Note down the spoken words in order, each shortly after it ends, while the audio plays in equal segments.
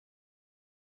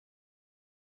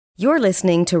You're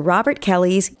listening to Robert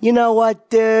Kelly's You Know What,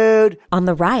 Dude? On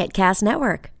the Riotcast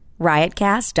Network,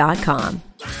 riotcast.com.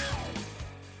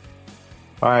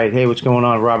 All right, hey, what's going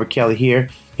on? Robert Kelly here.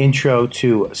 Intro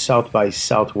to South by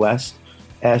Southwest,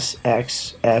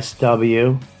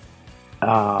 Sxsw.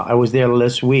 I was there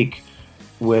this week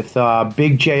with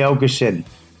Big Jay Oakerson,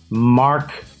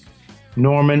 Mark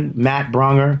Normand, Matt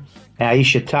Brunger, and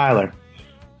Aisha Tyler.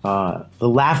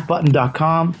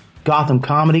 TheLaughButton.com, Gotham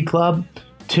Comedy Club,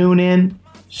 Tune In,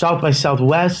 South by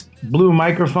Southwest, Blue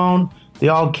Microphone. They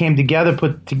all came together,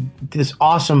 put this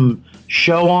awesome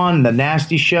show on, the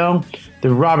Nasty Show,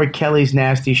 the Robert Kelly's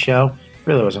Nasty Show.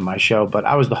 Really wasn't my show, but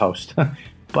I was the host.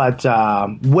 But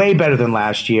way better than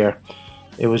last year.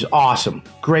 It was awesome.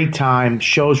 Great time.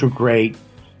 Shows were great.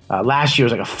 Last year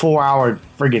was like a 4-hour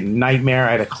friggin' nightmare.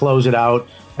 I had to close it out.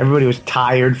 Everybody was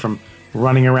tired from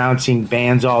running around seeing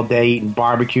bands all day, eating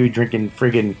barbecue, drinking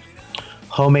friggin'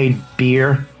 homemade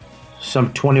beer.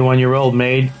 Some 21-year-old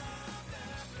made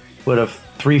with a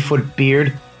 3-foot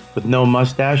beard with no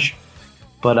mustache.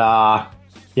 But yeah,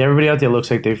 everybody out there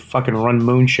looks like they fucking run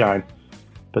moonshine.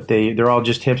 But they're all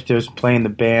just hipsters playing the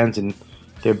bands, and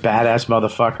they're badass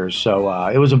motherfuckers. So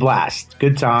it was a blast.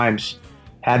 Good times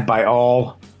had by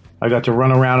all. I got to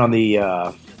run around on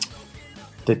the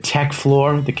tech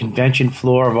floor, the convention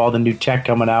floor of all the new tech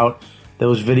coming out.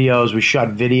 Those videos, we shot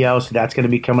videos, so that's going to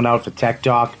be coming out for Tech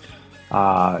Talk.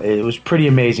 It was pretty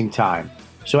amazing time.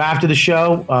 So after the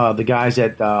show, the guys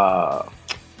at the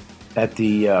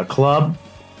club,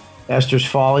 Esther's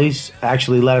Follies,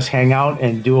 actually let us hang out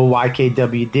and do a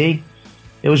YKWD.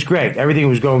 It was great. Everything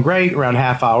was going great. Around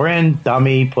half hour in,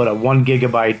 dummy put a 1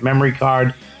 gigabyte memory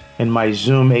card in my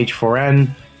Zoom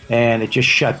H4n, and it just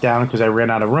shut down because I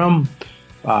ran out of room.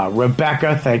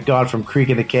 Rebecca, thank God, from Creek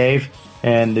in the Cave,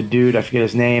 and the dude, I forget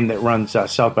his name, that runs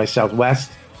South by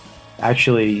Southwest,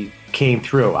 actually came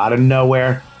through out of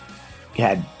nowhere. He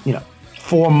had,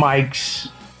 4 mics,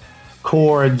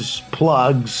 cords,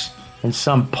 plugs, and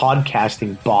some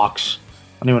podcasting box.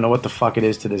 I don't even know what the fuck it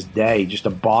is to this day. Just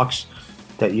a box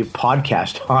that you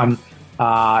podcast on,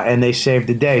 and they saved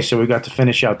the day. So we got to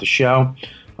finish out the show.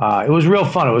 It was real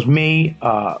fun. It was me,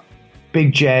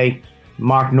 Big Jay,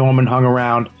 Mark Normand hung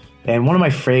around, and one of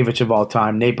my favorites of all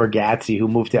time, Nate Bargatze, who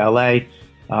moved to L.A.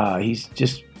 He's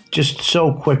just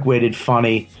so quick-witted,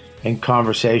 funny, and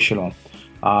conversational.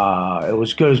 It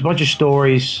was good. It was a bunch of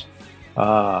stories,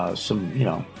 some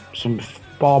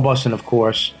ball busting, of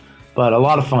course, but a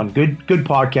lot of fun. Good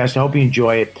podcast. I hope you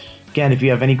enjoy it. Again, if you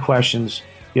have any questions,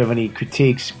 if you have any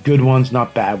critiques, good ones,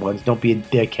 not bad ones, don't be a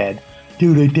dickhead.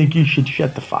 Dude, I think you should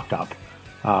shut the fuck up.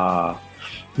 If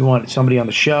you want somebody on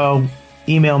the show,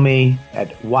 email me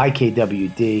at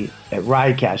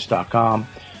YKWD@riotcast.com.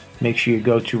 Make sure you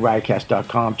go to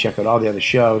riotcast.com, check out all the other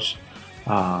shows.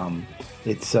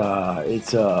 It's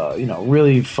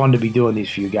really fun to be doing these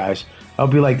for you guys. I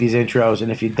hope you like these intros,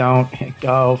 and if you don't,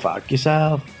 go fuck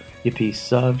yourself, you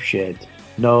piece of shit.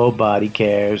 Nobody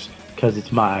cares, because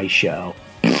it's my show.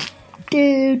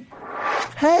 Dude.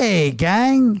 Hey,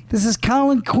 gang. This is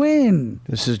Colin Quinn.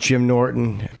 This is Jim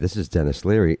Norton. This is Dennis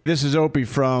Leary. This is Opie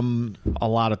from a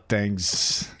lot of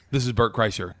things. This is Bert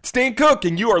Kreischer. Stan Cook,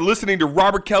 and you are listening to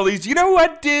Robert Kelly's You Know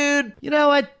What, Dude? You know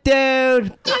what,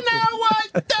 dude? You know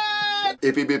what, dude?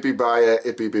 Ippy bippy baya,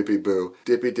 ippy bippy boo.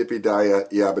 Dippy dippy dia,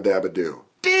 yabba dabba doo.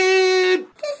 Dude!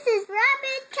 This is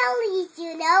Robert Kelly's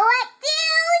You Know What,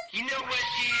 Dude? You know what, dude?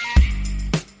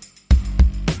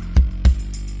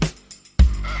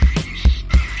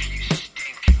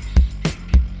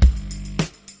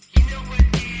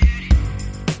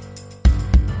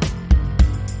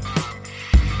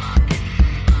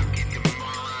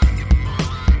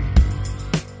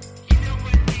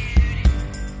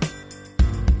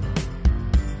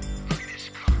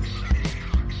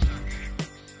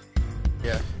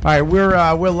 All right,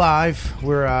 we're live.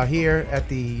 We're here at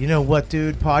the You Know What,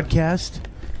 Dude podcast.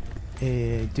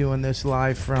 Doing this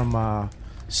live from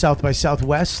South by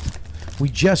Southwest. We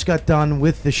just got done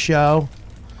with the show.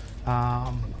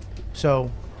 So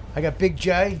I got Big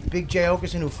Jay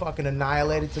Oakerson, who fucking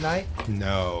annihilated tonight.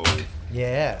 No.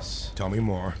 Yes. Tell me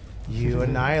more. You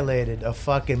annihilated a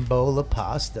fucking bowl of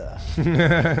pasta.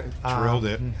 Drilled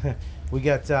it. We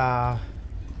got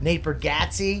Nate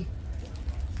Bargatze.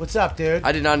 What's up, dude?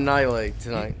 I did not annihilate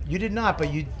tonight. You did not,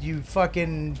 but you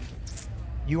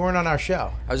weren't on our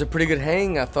show. I was a pretty good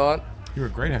hang, I thought. You were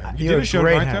a great hang. You did were a show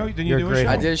great tonight, hang. though? Didn't You're you do a a show?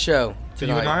 I did a show Did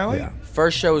you tonight. annihilate? Yeah.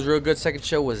 First show was real good. Second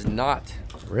show was not.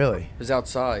 Really? It was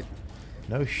outside.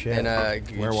 No shit. And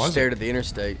Where was stared it? at the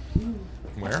interstate.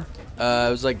 Where? It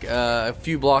was like a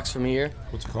few blocks from here.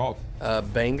 What's it called?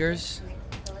 Bangers.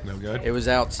 No good? It was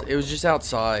just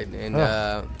outside, and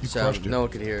so crushed it. no one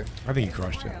could hear. I think you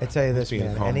crushed it. I tell you this, Being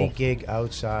man. humble. Any gig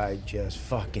outside just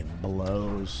fucking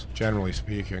blows. Generally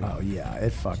speaking. Oh yeah,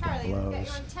 it fucking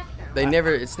blows.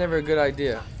 It's never a good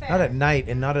idea. Not at night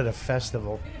and not at a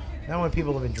festival. Not when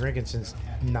people have been drinking since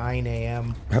 9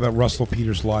 a.m. How about Russell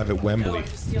Peters live at Wembley?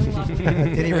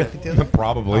 Did he really do that?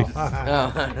 Probably.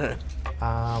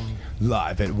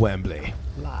 Live at Wembley.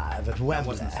 Live at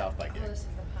Wembley.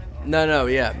 No,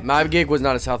 yeah. My gig was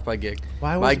not a South by gig.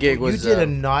 My gig was. You did a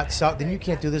not South. Then you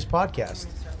can't do this podcast.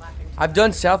 I've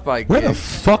done South by Where the gigs.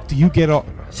 fuck do you get all...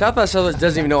 South by Southwest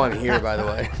doesn't even know I'm here, by the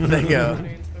way. They go.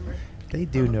 They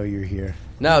do know you're here.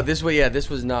 No, this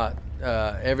was not.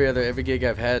 Every gig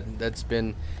I've had that's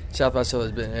been South by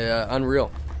Southwest has been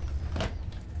unreal.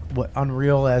 What,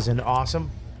 unreal as in awesome?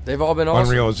 They've all been awesome.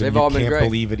 Unreal as in They've you all been can't great.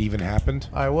 believe it even happened?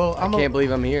 All right, well, I can't believe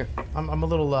I'm here. I'm a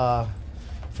little.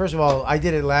 First of all, I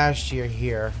did it last year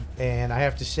here, and I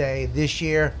have to say this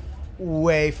year,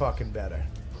 way fucking better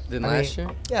Than last year?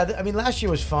 Yeah, I mean last year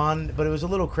was fun, but it was a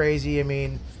little crazy. I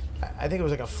mean, I think it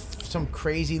was like some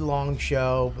crazy long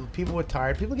show. People were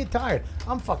tired. People get tired.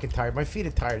 I'm fucking tired. My feet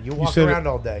are tired. You walk around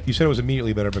all day. You said it was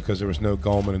immediately better because there was no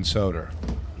Goldman and Soder.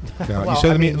 Now, Well, you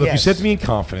said I to me, mean, look, you yes. said to me in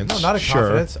confidence. No, not in sure.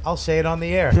 confidence. I'll say it on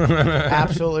the air.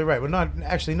 Absolutely right. We're not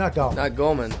Goldman. Not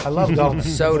Goldman. I love Goldman.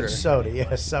 Soder. Soda,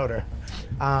 yes, Soda.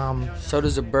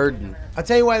 Soda's a burden. I'll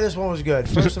tell you why this one was good.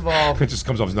 First of all, It just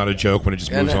comes off as not a joke when it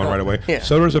just Yeah, moves no. on right away. Yeah.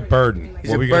 Soder's a burden. He's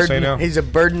What a were you going to say burden. now? He's a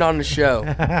burden on the show.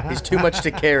 He's too much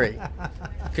to carry.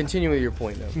 Continue with your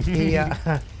point,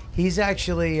 though. he's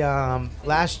actually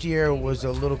last year was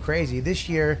a little crazy. This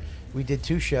year we did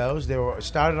 2 shows. They were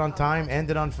started on time,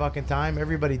 ended on fucking time.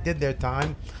 Everybody did their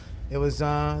time. It was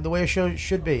the way a show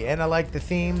should be, and I like the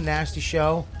theme, nasty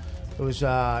show. It was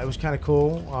kind of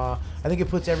cool. I think it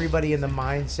puts everybody in the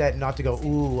mindset not to go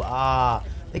ooh ah.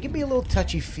 They can be a little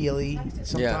touchy-feely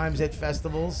sometimes at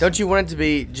festivals. Don't you want it to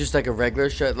be just like a regular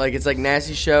show? Like it's like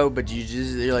nasty show, but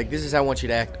you're like, this is how I want you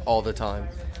to act all the time.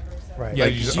 Right. Yeah,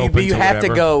 Like, you just so open but you to have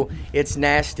whatever. to go. It's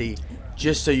nasty,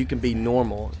 just so you can be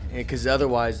normal, because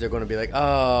otherwise they're going to be like,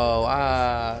 oh,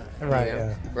 Right, you know,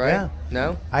 yeah. right? Yeah.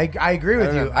 No, I agree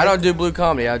with you. I don't do blue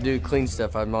comedy. I do clean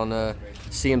stuff. I'm on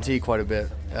CMT quite a bit.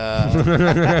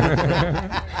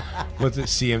 What's it?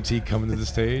 CMT coming to the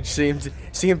stage?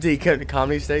 CMT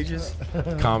comedy stages.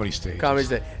 Comedy stage. Comedy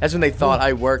stage. That's when they thought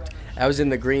I worked. I was in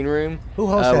the green room. Who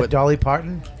hosts that? Dolly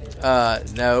Parton?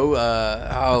 No.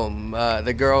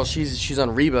 The girl. She's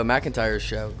on Reba McEntire's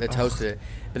show. That's hosted it.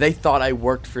 But they thought I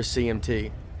worked for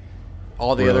CMT.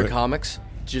 All the other Really? comics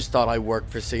just thought I worked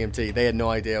for CMT. They had no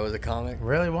idea I was a comic.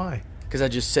 Really? Why? Because I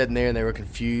just sat in there and they were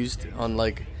confused on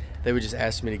like. They would just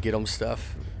ask me to get them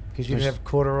stuff. Because you didn't have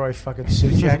corduroy fucking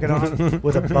suit jacket on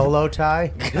with a bolo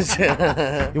tie.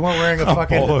 You weren't wearing a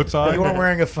fucking bolo tie? You weren't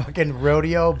wearing a fucking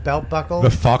rodeo belt buckle. The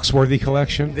Foxworthy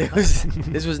collection? This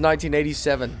was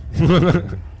 1987.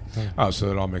 Oh,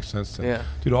 so it all makes sense then. Yeah.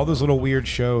 Dude, all those little weird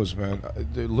shows, man.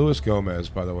 Luis Gomez,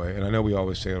 by the way, and I know we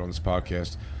always say it on this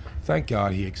podcast, thank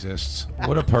God he exists.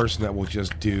 What a person that will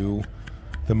just do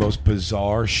the most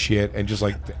bizarre shit and just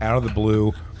like out of the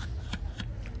blue,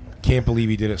 can't believe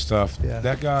he did it stuff. Yeah.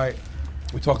 That guy,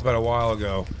 we talked about a while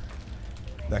ago.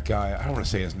 That guy, I don't want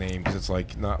to say his name because it's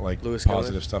like not like Louis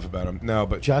positive Gomez? stuff about him. No,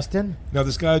 but Justin? no,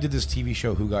 this guy who did this TV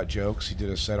show, Who Got Jokes. He did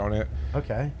a set on it.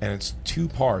 Okay. And it's 2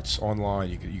 parts online.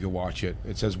 You could watch it.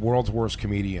 It says World's Worst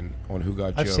Comedian on Who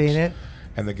Got I've Jokes. seen it.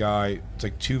 And the guy, it's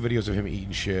like 2 videos of him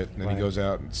eating shit, and then Right. he goes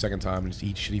out the second time and just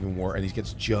eats shit even more, and he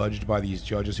gets judged by these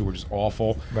judges who were just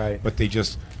awful. Right. But they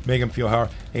just make him feel hard.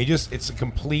 And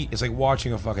it's like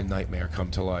watching a fucking nightmare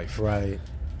come to life. Right.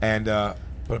 And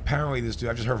but apparently this dude,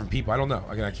 I've just heard from people. I don't know.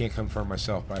 Again, I can't confirm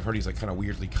myself, but I've heard he's like kind of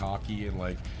weirdly cocky and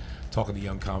like talking to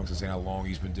young comics and saying how long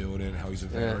he's been doing it and how he's a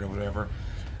veteran or whatever.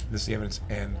 This is the evidence.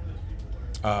 And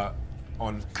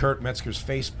on Kurt Metzger's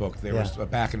Facebook, there was a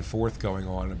back and forth going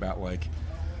on about like.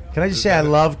 Can I just say I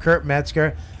love Kurt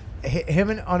Metzger? Him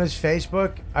on his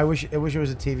Facebook, I wish it was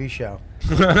a TV show.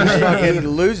 He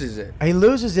loses it. He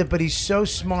loses it, but he's so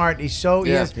smart. He's so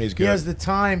Yeah. he He's good. has the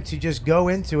time to just go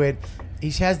into it. He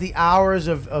has the hours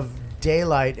of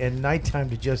daylight and nighttime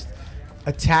to just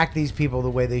attack these people the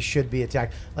way they should be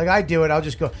attacked. Like I do it, I'll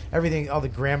just go all the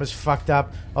grammar's fucked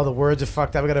up, all the words are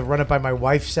fucked up. I got to run it by my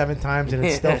wife 7 times and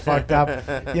it's still fucked up.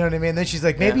 You know what I mean? Then she's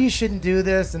like, maybe you shouldn't do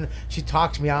this, and she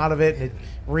talks me out of it and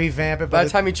revamp it. By But the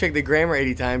time you check the grammar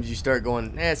 80 times, you start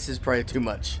going, this is probably too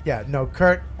much. yeah, no,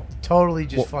 Kurt totally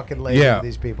just fucking laid into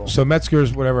these people. So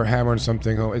Metzger's whatever hammering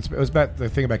something home. It was about the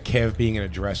thing about Kev being in a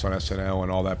dress on SNL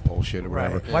and all that bullshit or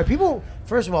whatever. Right. Why people?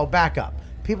 First of all, back up.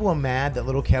 people were mad that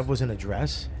little Kev was in a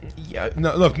dress. Yeah,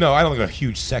 no, look, no, I don't think a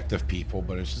huge sect of people,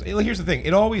 but it's just, here's the thing.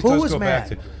 It always Who does was go mad?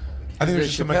 back to. I think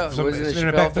there's Chappelle.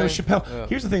 Oh.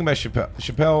 Here's the thing about Chappelle.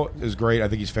 Chappelle is great. I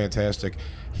think he's fantastic.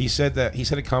 He said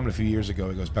a comment a few years ago.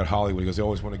 He goes about Hollywood. He goes, they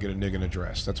always want to get a nigga in a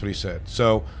dress. That's what he said.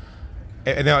 So,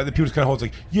 and now the people just kind of hold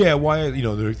like, yeah, why? You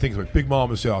know, there are things like Big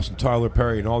Mama's House and Tyler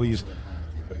Perry and all these,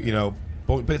 you know.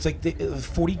 But it's like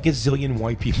 40 gazillion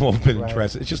white people have been in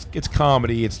dresses. It's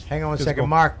comedy. Hang on a second,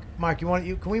 Mark. Mark,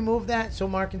 can we move that so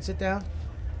Mark can sit down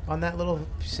on that little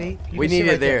seat? We need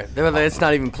it there. It's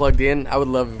not even plugged in. I would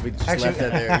love if we just left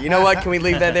that there. You know what? Can we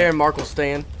leave that there and Mark will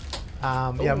stand?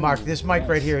 Yeah, Mark. This mic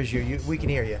right here is you. We can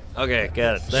hear you. Okay,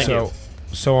 got it. Thank you.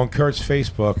 So on Kurt's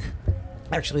Facebook.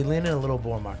 Actually, lean in a little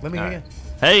more, Mark. Let me hear you.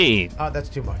 Hey. Oh, that's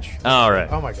too much. All right.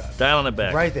 Oh my God. Dialing it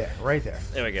back. Right there. Right there.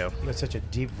 There we go. You got such a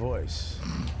deep voice.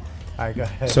 All right, go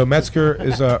ahead. So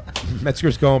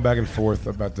Metzger's going back and forth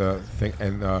about the thing,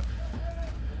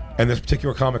 and this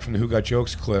particular comic from the Who Got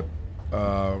Jokes clip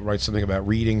writes something about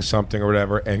reading something or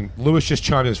whatever, and Lewis just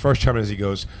chimed in. His first chime in as he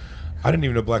goes, "I didn't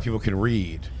even know black people can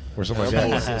read," or something like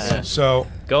that. So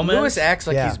Lewis acts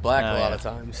like he's black a lot of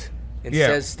times. And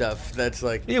says stuff that's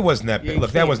like... It wasn't that big.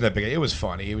 Look, that wasn't that big. It was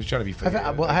funny. He was trying to be funny.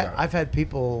 I've had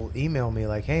people email me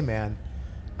like, hey, man,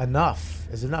 enough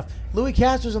is enough. Louis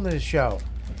Katz was on the show,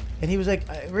 and he was like,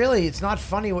 really, it's not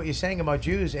funny what you're saying about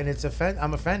Jews, and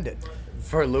I'm offended.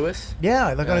 For Lewis?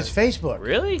 Yeah, like on his Facebook.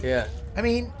 Really? Yeah. I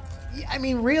mean,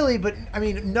 really, but,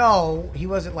 no, he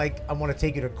wasn't like, I want to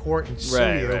take you to court and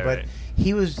sue you, but...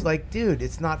 He was like, dude,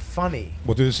 it's not funny.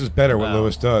 Well, dude, this is better what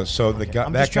Lewis does. So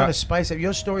I'm just trying to spice up.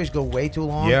 Your stories go way too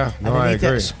long. Yeah, no, I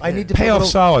agree. I need to pay off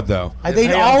solid though.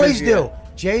 They always do.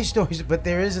 Jay's stories, but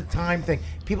there is a time thing.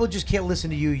 People just can't listen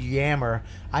to you yammer.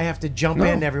 I have to jump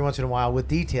in every once in a while with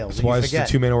details. That's why it's a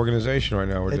 2-man organization right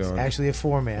now. It's actually a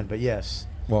 4-man, but yes.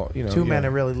 Well, 2 men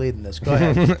are really leading this. Go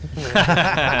ahead.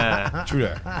 True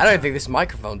that. I don't think this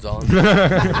microphone's on.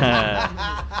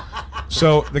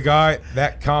 So the guy,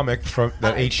 that comic from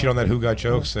that ate shit on that Who Got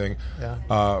Jokes thing,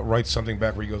 writes something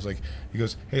back where he goes,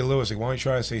 "Hey Lewis, why don't you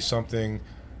try to say something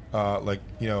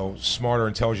smart or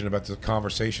intelligent about the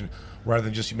conversation, rather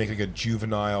than just making a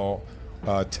juvenile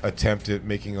attempt at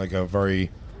making like a very,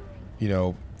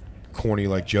 corny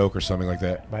like joke or something like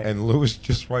that." Right. And Lewis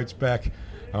just writes back.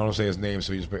 I don't want to say his name,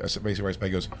 so he just basically writes back.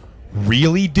 He goes,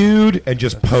 "Really, dude," and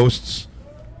just posts.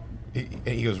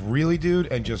 He goes, "Really, dude,"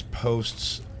 and just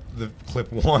posts the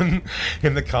clip 1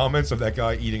 in the comments of that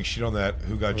guy eating shit on that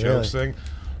Who Got Jokes thing.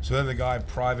 So then the guy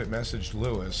private messaged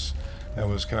Lewis and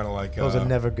was kind of like... Those are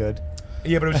never good.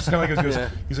 Yeah, but it was just kind of like...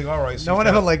 He's like, all right... So no one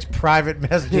ever likes private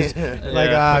messages.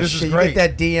 This is great. You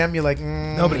get that DM, you're like...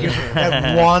 no, but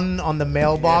that 1 on the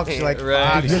mailbox, you're like,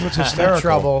 dude, here's what's hysterical.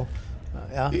 Trouble.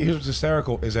 Here's what's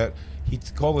hysterical is that he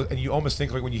called it, and you almost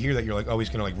think like when you hear that, you're like, oh, he's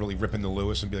gonna like really rip into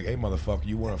Lewis and be like, hey, motherfucker,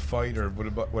 you want to fight or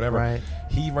whatever. Right.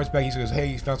 He writes back, he says, hey,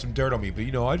 he found some dirt on me, but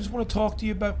I just want to talk to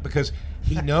you about, because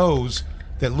he knows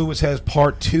that Lewis has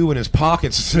part 2 in his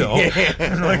pocket still.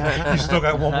 Like, you still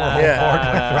got one more whole part. Like,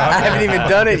 I haven't even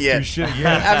done it yet. I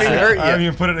haven't even hurt yet. I haven't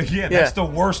even put it again. That's the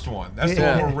worst one. That's the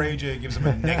one where Ray J gives him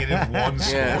a -1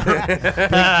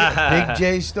 score. Big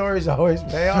Jay stories always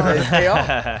pay off.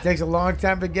 It takes a long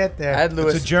time to get there.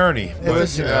 It's a journey.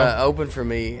 Lewis opened for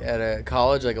me at a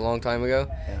college like a long time ago,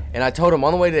 and I told him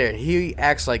on the way there, he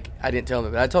acts like I didn't tell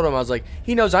him, but I told him, I was like,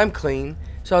 he knows I'm clean,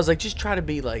 so I was like, just try to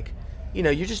be like,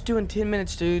 you're just doing 10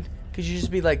 minutes, dude. Could you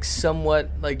just be like somewhat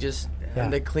like just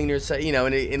the cleaner side,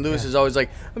 And Lewis is always like,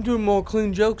 I'm doing more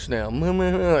clean jokes now.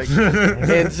 Like,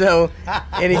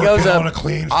 and he goes up.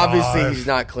 Obviously, he's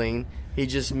not clean. He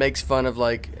just makes fun of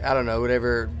like, I don't know,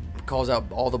 whatever, calls out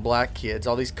all the black kids,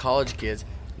 all these college kids.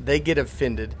 They get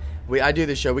offended. I do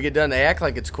the show. We get done. They act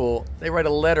like it's cool. They write a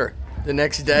letter the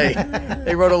next day.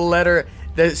 They wrote a letter.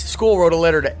 The school wrote a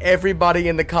letter to everybody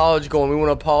in the college going, we want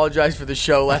to apologize for the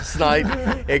show last night.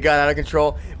 It got out of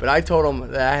control. But I told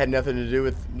them that I had nothing to do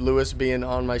with Lewis being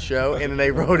on my show. And then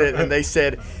they wrote it, and they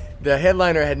said the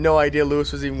headliner had no idea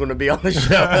Lewis was even going to be on the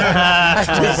show.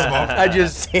 I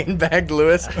just sandbagged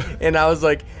Lewis. And I was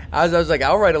like,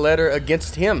 I'll write a letter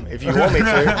against him if you want me to.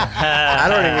 I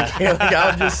don't even care. Like,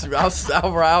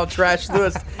 I'll trash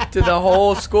Lewis to the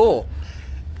whole school.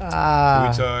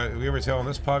 Did we ever tell on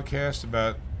this podcast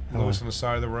about Lewis on the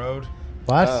side of the road?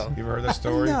 What? You ever heard that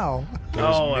story? No.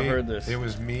 I've heard this. It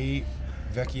was me,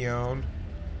 Vecchione,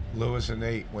 Lewis, and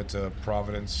Nate went to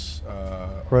Providence,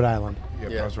 Rhode Island. Yeah,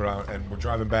 Providence, Rhode Island, and we're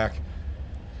driving back.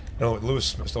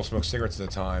 Lewis still smoked cigarettes at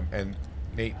the time, and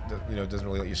Nate, doesn't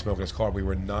really let you smoke in his car. We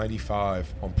were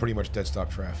 95 on pretty much dead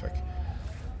stop traffic,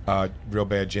 real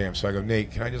bad jam. So I go,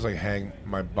 Nate, can I just like hang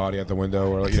my body out the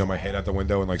window or like, my head out the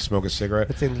window and like smoke a cigarette?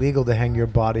 It's illegal to hang your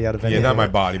body out of anything. Yeah, not my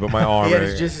body, but my arm.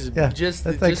 Yeah, just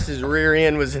his rear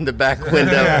end was in the back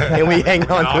window, and we hang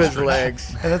on to his legs.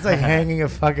 And that's like hanging a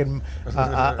fucking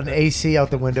an AC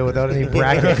out the window without any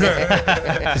bracket.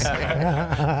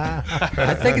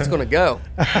 I think it's gonna go.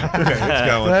 Okay, it's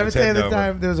going. But I was saying the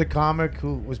time there was a comic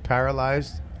who was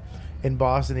paralyzed in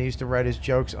Boston. He used to write his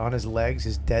jokes on his legs,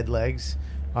 his dead legs,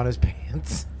 on his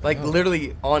pants. Like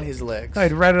literally on his legs. No,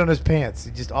 he'd write it on his pants.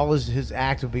 He just all his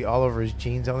act would be all over his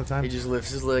jeans all the time. He just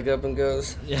lifts his leg up and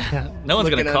goes. Yeah, no one's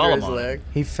gonna call him on it.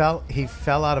 He fell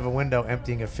out of a window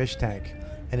emptying a fish tank,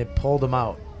 and it pulled him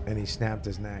out, and he snapped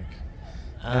his neck.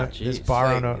 This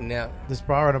bar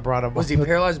owner brought him. Was he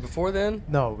paralyzed before then?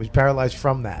 No, he was paralyzed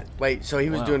from that. Wait, so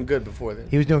he was doing good before then?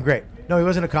 He was doing great. No, he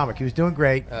wasn't a comic. He was doing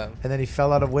great, and then he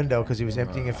fell out of a window because he was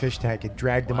emptying a fish tank. It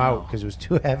dragged him out because it was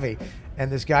too heavy.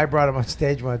 And this guy brought him on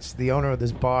stage once, the owner of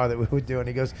this bar that we were doing.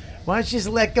 He goes, "Why don't you just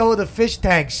let go of the fish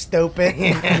tank, stupid?"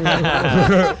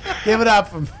 Give it up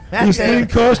for Matt. This thing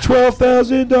cost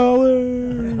 $12,000.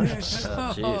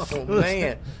 Jeez. Oh,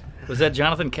 man. Was that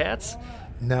Jonathan Katz?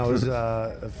 No, it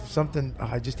was something.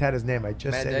 I just had his name. I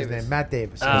just said his name. Matt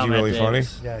Davis. Was he really funny?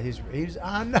 Yeah, he's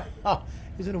no.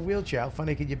 He's in a wheelchair. How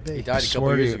funny could you be? He died a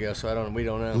couple years ago, so we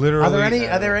don't know. Literally,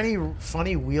 are there any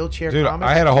funny wheelchair dude, comics?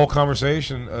 I had a whole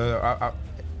conversation.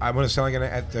 I'm going to sound like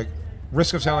at the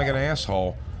risk of sounding like an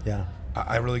asshole. Yeah.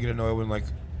 I really get annoyed when like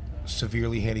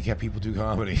severely handicapped people do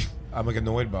comedy. I'm like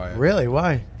annoyed by it. Really?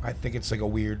 Why? I think it's like a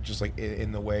weird, just like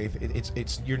in the way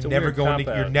you're a never weird going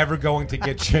cop-out. You're never going to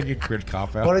get weird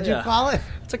cop out. What did you call it?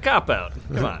 It's a cop out.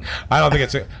 Come on. I don't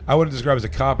think I wouldn't describe it as a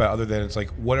cop out other than it's like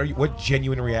what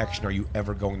genuine reaction are you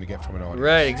ever going to get from an audience?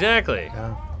 Right, exactly.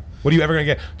 Yeah. What are you ever going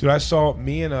to get? Dude, I saw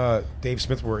me and Dave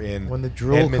Smith were in When the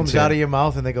drool Edmonton. comes out of your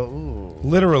mouth and they go, ooh.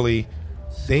 Literally,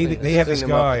 they have this Clean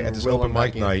them up guy and at this roll open them back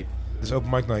mic in. night. This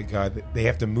open mic night guy, they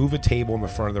have to move a table in the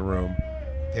front of the room.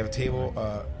 They have a table.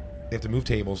 They have to move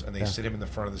tables, and they sit him in the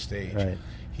front of the stage. Right.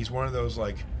 He's one of those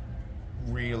like,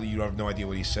 really, you have no idea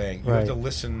what he's saying. You Right. have to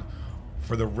listen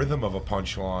for the rhythm of a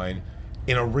punchline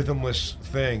in a rhythmless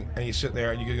thing, and you sit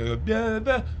there and you go da da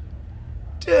da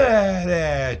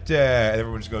da da, and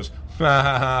everyone just goes ha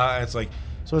ha ha. And it's like.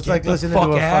 So it's Get like the listening fuck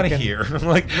to a out of fucking, here. I'm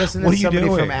like, listen what to are you somebody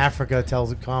doing? from Africa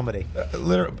tells a comedy.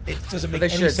 Literally, it doesn't make They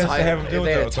any should sense to have him do if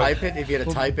they it. had Though. to It's type like, it, if you had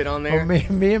to type it on Well, there.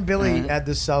 me and Billy had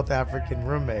this South African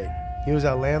roommate. He was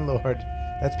our landlord.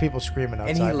 That's people screaming outside.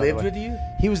 And he by the lived way. with you?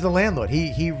 He was the landlord. He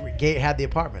had the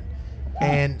apartment.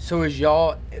 And So is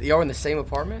y'all in the same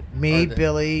apartment? me, Or the-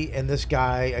 Billy, and this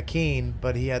guy, Akeen,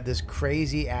 but he had this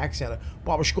crazy accent. I'm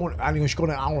going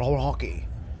to hockey.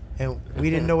 And we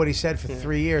didn't know what he said for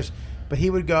 3 years. But he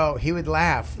would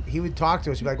laugh. He would talk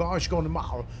to us. He'd be like, "Oh, I should go to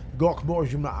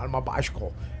my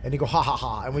bicycle." And he'd go, "Ha ha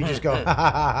ha." And we just go, "Ha ha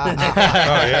ha ha."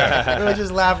 oh yeah. We would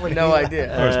just laugh when No idea.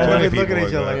 There's And plenty we'd of look people at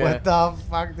each like other that. like, "What the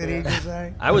fuck did he just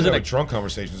say?" I was in a drunk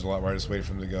conversations a lot where I just waited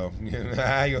for him to go.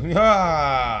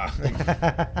 Ah.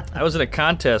 I was in a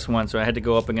contest once where I had to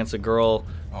go up against a girl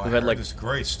Oh, who I had heard like. this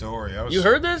great story. You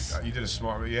heard this? You did a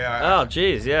smart. Yeah. Oh,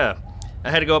 jeez, yeah.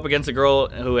 I had to go up against a girl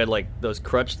who had like those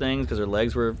crutch things because her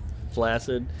legs were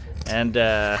flaccid, and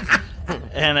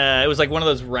it was like one of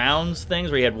those rounds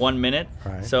things where you had 1 minute.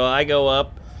 Right. So I go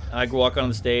up, I walk on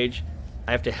the stage.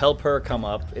 I have to help her come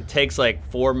up. It takes like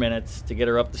 4 minutes to get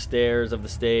her up the stairs of the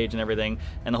stage and everything,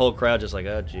 and the whole crowd just like,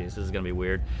 oh, jeez, this is gonna be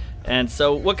weird. And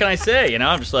so what can I say?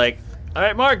 I'm just like, all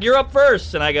right, Mark, you're up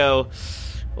first, and I go,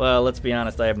 well, let's be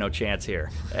honest, I have no chance here,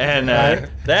 and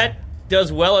that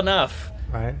does well enough.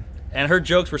 Right. And her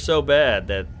jokes were so bad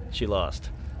that she lost.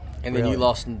 And then you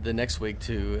lost the next week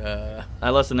to. I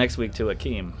lost the next week to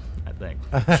Akeem, I think.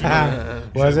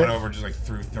 Was went it? over and just like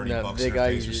threw 30 No, bucks the in her guy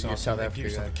face or you- something. South Like, Africa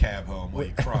give yourself a guy. cab home while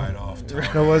you cried off.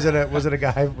 No, was it a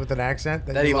guy with an accent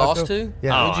That he you lost to?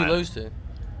 Yeah. Oh, Who'd you I- lose to?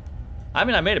 I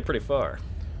mean, I made it pretty far.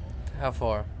 How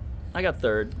far? I got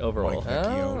third overall. Mike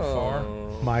Vecchio far.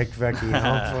 Mike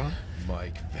Vecchio.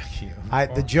 Mike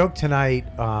Vecchio. The joke tonight,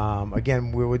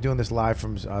 again, we were doing this live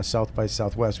from South by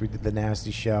Southwest. We did the Nasty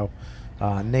show.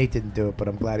 Nate didn't do it, but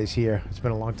I'm glad he's here. It's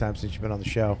been a long time since you've been on the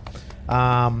show.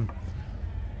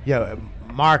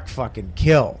 Mark fucking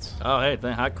killed. Oh, hey,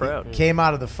 hot crowd. Came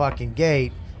out of the fucking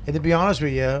gate. And to be honest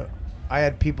with you, I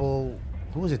had people,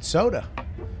 who was it, Soda?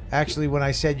 Actually, when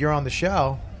I said you're on the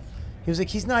show, he was like,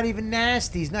 he's not even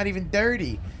nasty. He's not even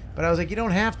dirty. But I was like, you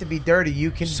don't have to be dirty.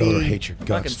 You can Soda be... hates your guts,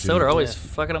 Fucking dude. Soda always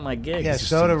fucking up my gigs. Yeah,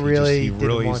 Soda he really just- he didn't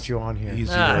really want is- you on here. He's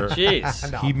Ah, either-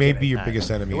 jeez. No, he I'm may kidding. be your biggest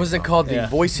enemy. It wasn't called the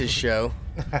Voices Show.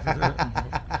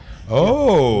 Oh,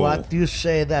 Oh. What do you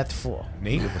say that for?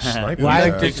 Nate with a sniper. Why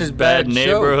think this is bad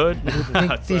neighborhood? You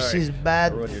think this is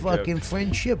bad Ruined your fucking joke.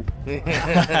 friendship?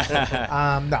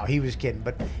 No, he was kidding,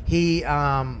 but he,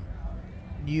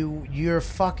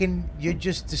 you're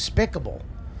just despicable.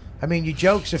 I mean, your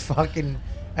jokes are fucking.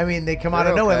 I mean, they come out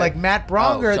of nowhere. Okay. Like Matt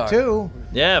Bronger sorry. too.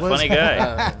 Yeah, was- funny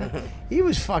guy. He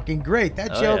was fucking great.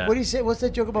 That Oh, joke. yeah. What do you say? What's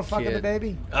that joke about fucking the kid.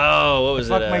 baby? Oh, what was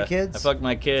I it? fucked my kids? I fucked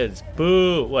my kids.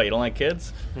 Boo! What? You don't like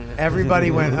kids? Everybody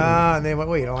went, and they went,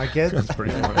 wait, you don't like kids? That's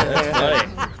pretty funny.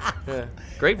 Right.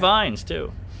 Great vines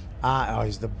too.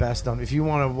 He's the best on. If you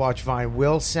want to watch Vine,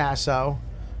 Will Sasso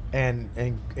and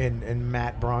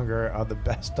Matt Bronger are the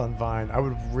best on Vine. I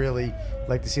would really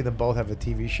like to see them both have a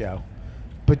TV show,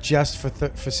 but just for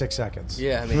 6 seconds.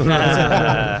 Yeah, I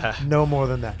mean, No more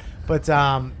than that. But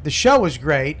the show was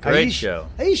great. Great show.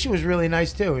 Aisha was really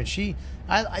nice too, and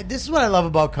this is what I love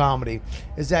about comedy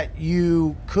is that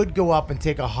you could go up and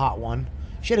take a hot one.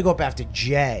 She had to go up after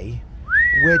Jay,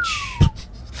 which.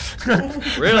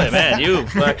 Really, man, you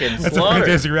fucking That's a slaughtered.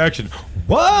 fantastic reaction.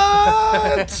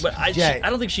 What? But I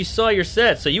don't think she saw your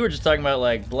set, so you were just talking about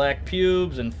like black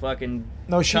pubes and fucking.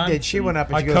 No, she did. She went up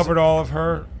and I she goes, covered all of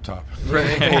her top.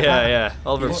 yeah.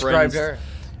 All of her described friends. her.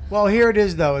 Well, here it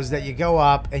is, though, is that you go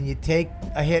up and you take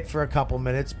a hit for a couple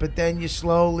minutes, but then you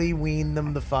slowly wean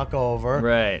them the fuck over.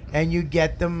 Right. And you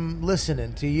get them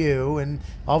listening to you, and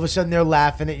all of a sudden they're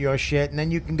laughing at your shit, and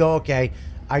then you can go, okay,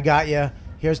 I got you.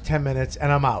 Here's 10 minutes, and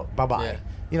I'm out. Bye-bye. Yeah.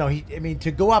 You know,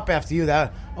 to go up after you,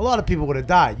 that a lot of people would have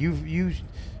died. You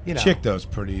know. Chick does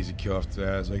pretty easy kill off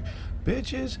that. It's like,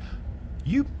 bitches,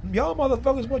 y'all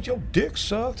motherfuckers want your dick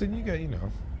sucked, and you got,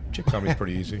 chick comedy's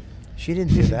pretty easy. She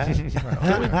didn't do that.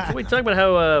 Can we talk about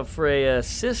how for a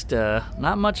sister,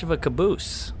 not much of a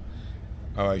caboose?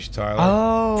 Oh, Aisha Tyler.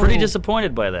 Oh. Pretty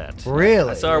disappointed by that. Really?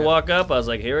 I saw her walk up. I was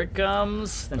like, "Here it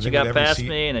comes." Then I she think got with every past scene-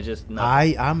 me, and it just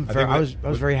nothing. I was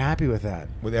very happy with that.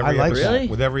 With I every like episode, that. Really?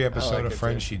 with every episode like of it,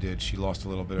 Friends too. she did, she lost a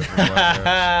little bit of her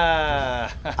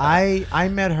black hair. I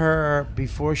met her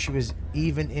before she was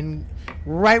even in.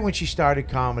 Right when she started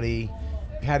comedy,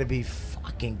 had to be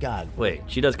fucking God. Wait,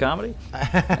 she does comedy?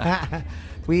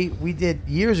 we did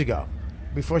years ago,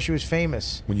 before she was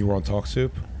famous. When you were on Talk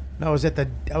Soup? No, I was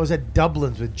at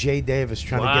Dublin's with Jay Davis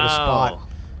trying to get a spot.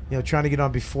 Wow. Trying to get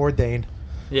on before Dane.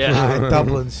 Yeah. At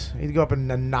Dublin's. He'd go up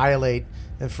and annihilate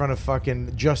in front of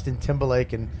fucking Justin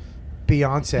Timberlake and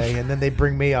Beyonce, and then they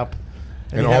bring me up.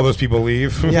 And all those people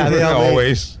leave? Yeah, they all leave.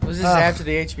 always. Was this after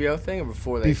the HBO thing or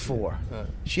before that? Before.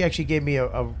 She actually gave me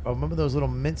a remember those little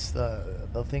mints,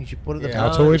 the things you put in the Yeah.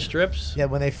 The strips? Yeah,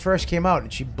 when they first came out,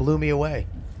 and she blew me away.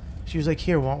 She was like,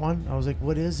 "Here, want one?" I was like,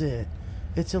 "What is it?"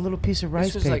 It's a little piece of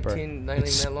rice This was paper. like not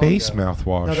It's even that long space ago.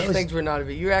 mouthwash. No, that was- Things were not.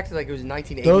 You acted like it was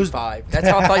 1985. That's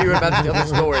how I thought you were about to tell the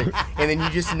story, and then you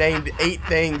just named 8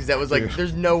 things. That was like,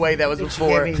 there's no way that was Then she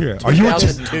before. gave me- Yeah.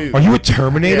 Are you a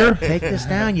Terminator? Yeah. Take this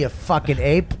down, you fucking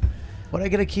ape. What I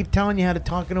gotta keep telling you how to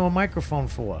talk into a microphone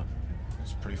for?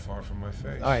 It's pretty far from my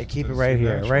face. All right, keep it That's right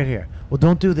here, natural. right here. Well,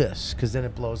 don't do this, because then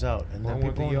it blows out, and Well, then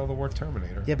when people. they yell the word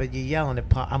Terminator. Yeah, but you're yelling it.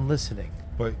 I'm listening.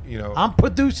 But, I'm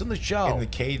producing the show. in the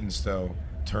cadence, though,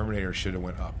 Terminator should have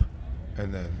went up.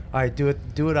 And then, All right, do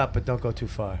it up, but don't go too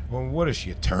far. well, what is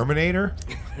she, a Terminator?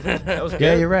 That was good.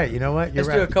 Yeah, you're right. You know what? You're Let's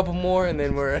right. do a couple more, and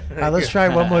then we're. All right, let's try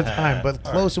one more time, but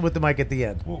closer with the mic at the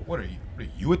end. Well, what are you? What are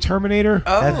you a Terminator?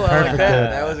 Oh, That's I perfect. like that.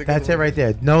 dude. That was a good That's it one. right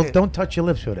there. No, don't touch your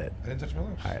lips with it. I didn't touch my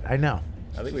lips. All right, I know.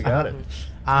 I think we got it. Um,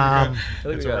 I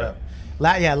think It's we a got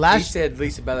wrap. it. He last. said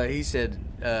Lisa. By the way, he said,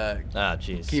 Ah,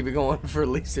 jeez. "Keep it going for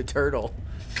Lisa Turtle."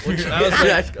 I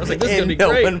was like, this is gonna be And no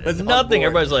great. one was on Nothing. board.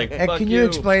 Everybody's like, Hey, fuck can you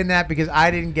explain that, because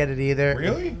I didn't get it either.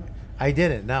 Really? I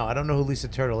didn't. No, I don't know who Lisa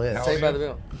Turtle is. How Saved old by are the you?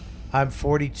 Bell. I'm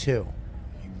 42.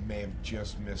 You may have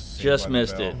just missed. Saved Just by the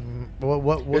missed Bell. it.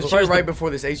 What? It was probably right before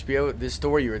this this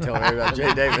story you were telling me about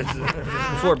Jay Davis.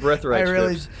 Before breath I right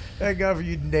really strips. thank God for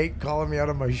you, Nate, calling me out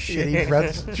on my shitty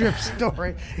breath strip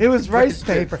story. It was rice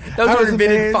paper. Those I would was have been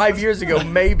amazed. 5 years ago,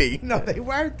 maybe. No, they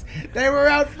weren't. They were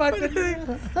out fucking.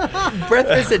 Breath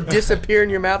mints that disappear in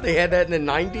your mouth. They had that in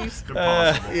the 90s.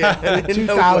 Yeah,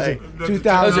 2000.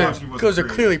 2000. Those are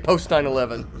clearly post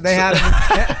 9/11. They had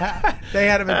them. They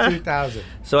had them in 2000.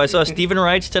 So I saw Stephen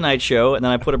Wright's Tonight Show, and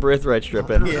then I put a birthright strip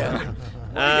in. Yeah.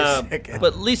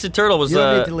 But Lisa Turtle was You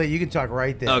don't need to leave. You can talk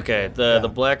right there. okay.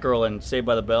 The black girl in Saved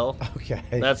by the Bell. Okay.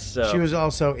 That's She was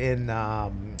also in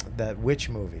that witch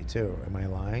movie too. Am I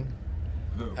lying?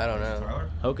 I don't know. Tyler?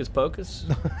 Hocus Pocus.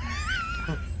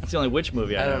 That's the only witch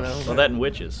movie I don't know. Well, that and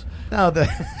Witches. No,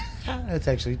 that's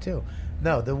actually two.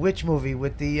 No, the witch movie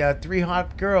with the 3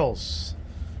 hot girls.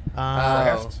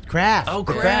 Kraft. Oh,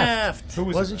 The Kraft. Who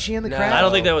was Wasn't it? she in the No. Kraft? I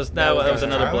don't think that was That was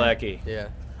another Tyler? Blackie. Yeah.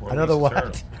 Another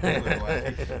what?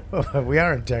 We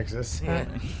are in Texas. Yeah,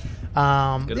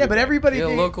 but everybody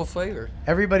did, local flavor.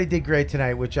 Everybody did great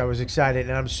tonight, which I was excited,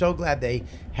 and I'm so glad they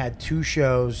had 2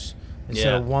 shows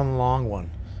instead of one long one.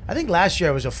 I think last year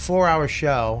it was a 4-hour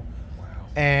show,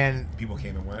 and people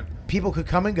came and went. People could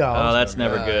come and go. Oh, that's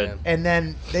never good. And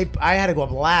then I had to go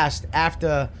up last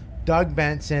after Doug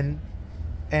Benson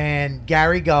and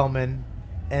Gary Gulman,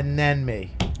 and then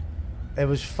me. It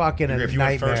was fucking a nightmare. If you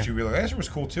went first, you realize last year was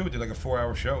cool too. It did like a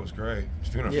 4-hour show. It was great.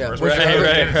 First.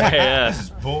 Right, yeah. This is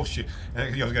bullshit.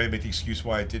 And I was gonna make the excuse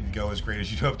why it didn't go as great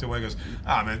as you hoped to. He goes,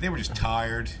 man, they were just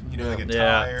tired. They get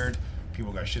tired.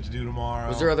 People got shit to do tomorrow.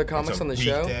 Was there other comics on the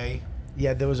show?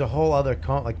 Yeah, there was a whole other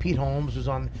like Pete Holmes was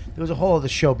on. There was a whole other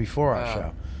show before our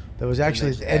show. There was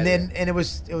actually, and it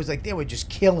was like they were just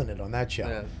killing it on that show.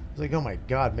 Yeah. I was like, oh my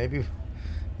god, maybe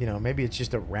it's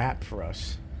just a rap for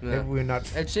us. Yeah. Maybe we're not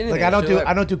like I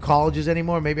don't do colleges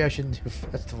anymore. Maybe I shouldn't do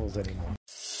festivals anymore.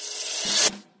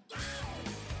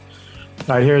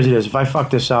 All right, here it is. If I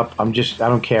fuck this up, I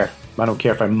don't care. I don't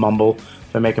care if I mumble,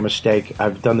 if I make a mistake.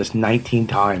 I've done this 19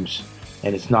 times,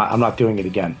 and I'm not doing it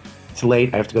again. It's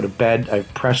late. I have to go to bed. I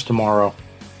have press tomorrow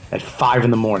at 5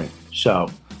 a.m. So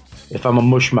if I'm a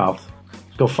mushmouth,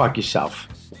 go fuck yourself.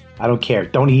 I don't care.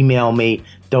 Don't email me.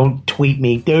 Don't tweet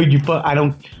me. Dude, I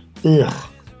don't. Ugh.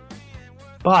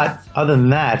 But other than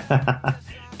that,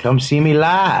 come see me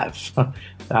live.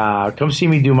 Come see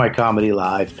me do my comedy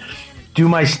live. Do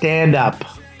my stand-up.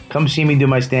 Come see me do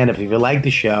my stand-up. If you like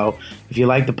the show, if you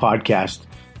like the podcast,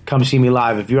 come see me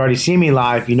live. If you already see me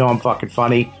live, you know I'm fucking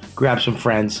funny. Grab some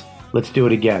friends. Let's do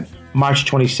it again. March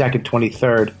 22nd,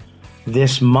 23rd,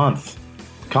 this month.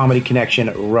 Comedy Connection,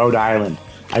 Rhode Island.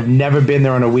 I've never been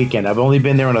there on a weekend. I've only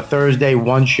been there on a Thursday,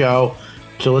 one show.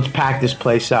 So let's pack this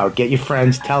place out. Get your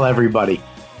friends. Tell everybody.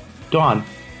 Dawn,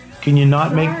 can you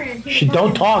not make...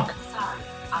 don't talk.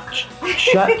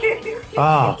 Shut...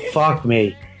 Oh, fuck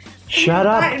me. Shut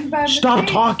up. Stop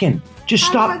talking. Just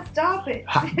stop. Stop it.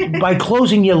 By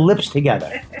closing your lips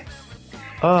together.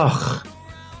 Ugh.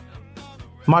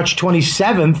 March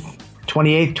 27th,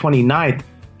 28th, 29th,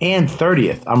 and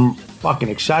 30th. I'm fucking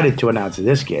excited to announce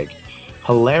this gig.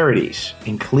 Hilarities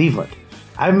in Cleveland.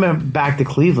 I haven't been back to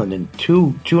Cleveland in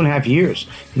two and a half years.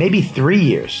 Maybe 3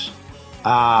 years.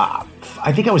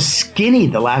 I think I was skinny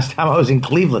the last time I was in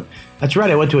Cleveland. That's right.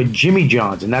 I went to a Jimmy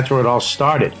John's, and that's where it all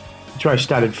started. That's where I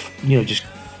started, just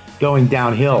going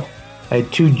downhill. I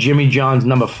had 2 Jimmy John's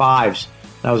number 5s,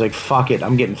 and I was like, fuck it,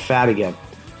 I'm getting fat again.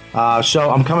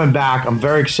 So I'm coming back. I'm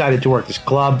very excited to work this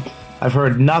club. I've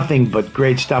heard nothing but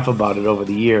great stuff about it over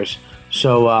the years.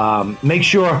 So make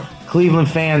sure,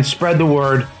 Cleveland fans, spread the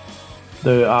word.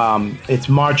 It's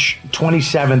March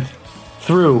 27th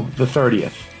through the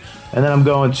 30th. And then I'm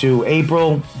going to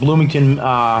April, Bloomington,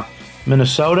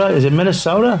 Minnesota. Is it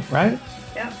Minnesota, right?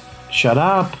 Yep. Shut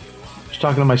up. I was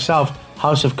talking to myself.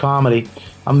 House of Comedy.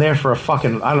 I'm there for a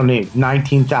fucking,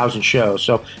 19,000 shows.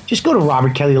 So just go to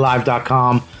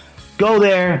robertkellylive.com. Go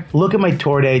there. Look at my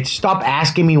tour dates. Stop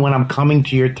asking me when I'm coming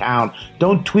to your town.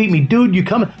 Don't tweet me. Dude, you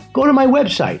coming? Go to my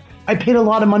website. I paid a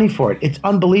lot of money for it. It's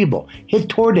unbelievable. Hit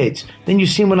tour dates. Then you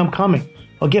see when I'm coming.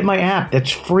 Or get my app.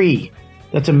 That's free.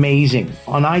 That's amazing.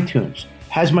 On iTunes.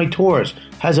 Has my tours.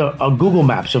 Has a Google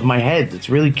Maps of my head. It's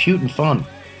really cute and fun.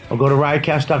 Or go to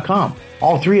riotcast.com.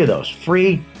 All 3 of those.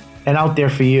 Free and out there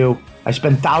for you. I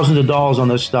spend thousands of dollars on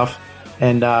this stuff.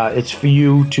 And it's for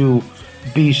you to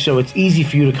be, so it's easy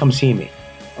for you to come see me.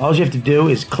 All you have to do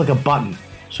is click a button.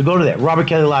 So go to that.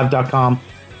 robertkellylive.com.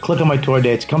 Click on my tour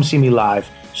dates. Come see me live.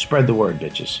 Spread the word,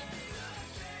 bitches.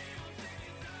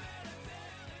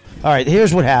 All right,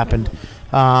 here's what happened.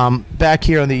 Back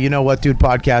here on the You Know What Dude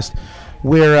podcast,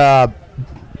 where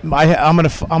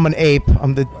I'm an ape.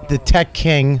 I'm the tech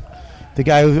king, the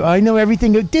guy who I know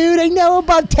everything. Dude, I know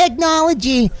about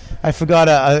technology. I forgot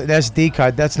an SD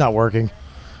card. That's not working,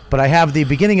 but I have the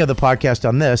beginning of the podcast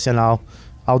on this, and I'll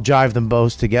jive them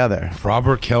both together.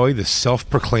 Robert Kelly, the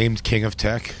self-proclaimed king of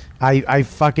tech.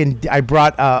 I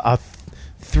brought a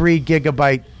 3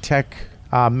 gigabyte tech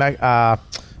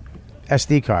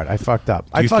SD card. I fucked up.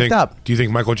 I fucked up. Do you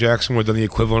think Michael Jackson would have done the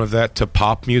equivalent of that to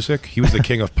pop music? He was the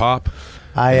king of pop.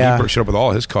 He showed up with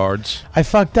all his cards. I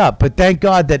fucked up, but thank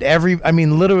God that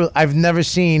literally, I've never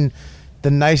seen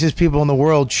the nicest people in the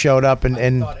world showed up, and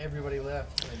I thought everybody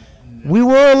left. We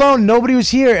were alone. Nobody was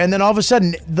here, and then all of a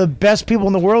sudden, the best people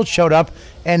in the world showed up,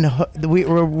 and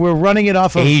we're running it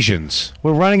off of Asians.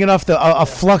 We're running it off a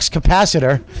flux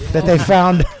capacitor that they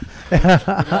found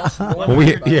When we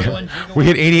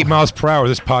hit 88 miles per hour,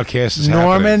 this podcast is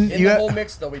Norman, happening. In the whole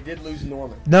mix, though, we did lose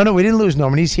Norman. No, we didn't lose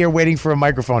Norman. He's here waiting for a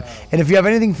microphone. And if you have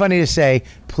anything funny to say,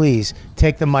 please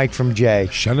take the mic from Jay.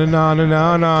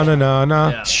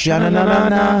 Sha-na-na-na-na-na-na-na.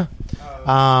 Sha-na-na-na-na.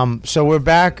 So we're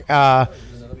back.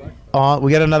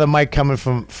 We got another mic coming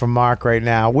from Mark right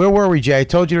now. Where were we, Jay? I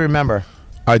told you to remember.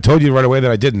 I told you right away that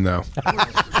I didn't know. I'm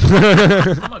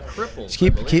a cripple.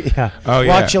 Keep yeah. Oh,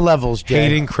 yeah. Watch your levels, Jay.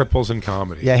 Hating cripples in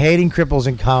comedy. Yeah, hating cripples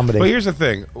in comedy. But here's the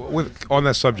thing. On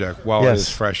that subject, while it is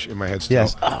fresh in my head still.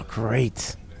 Yes. Oh,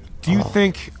 great. Do you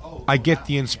think I get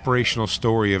the inspirational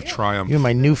story of triumph? You're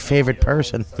my new favorite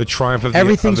person. The triumph of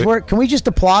Everything's work. Can we just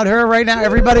applaud her right now,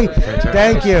 everybody?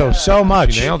 Thank you so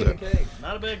much. She nailed it.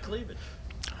 Not a bad cleavage.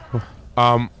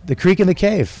 The Creek in the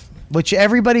Cave, which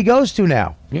everybody goes to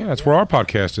now. Yeah, that's where our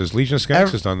podcast is. Legion of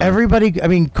Skanks has done that. Everybody, I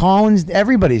mean, Collins,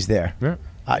 everybody's there. Yeah.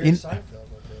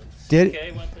 Did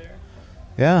Kay went there.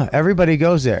 Yeah, everybody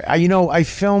goes there. I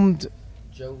filmed.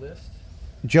 Joe List.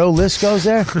 Joe List goes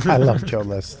there. I love Joe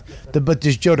List. But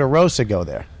does Joe DeRosa go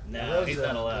there? No, he's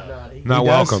not allowed. Not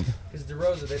welcome. Because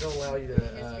DeRosa, they don't allow you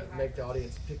to make the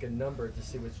audience pick a number to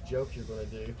see which joke you're going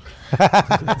to do.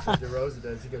 That's what DeRosa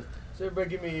does. He goes, so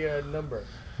everybody give me a number.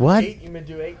 What? 8, you mean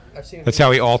do 8? I've seen him. That's how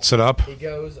he alts it up. He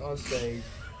goes on stage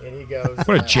and he goes.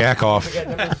 What a jack off.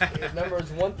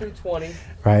 Numbers 1 through 20.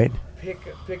 Right.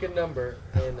 Pick a number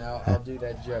and I'll do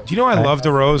that joke. Do you know I love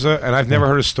DeRosa, and I've never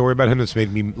heard a story about him that's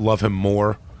made me love him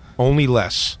more. Only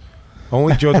less.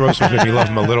 Only Joe DeRosa made me love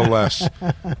him a little less.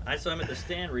 I saw him at the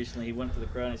stand recently. He went to the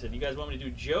crowd and he said, "You guys want me to do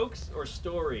jokes or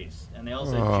stories?" And they all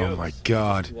said jokes. Oh my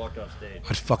God! He walked off stage.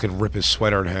 I'd fucking rip his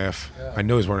sweater in half. I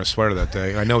know he's wearing a sweater that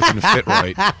day. I know it didn't fit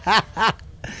right.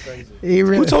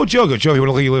 Who told Joe? Joe, you want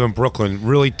to let you live in Brooklyn?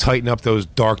 Really tighten up those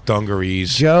dark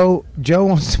dungarees. Joe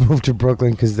wants to move to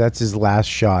Brooklyn because that's his last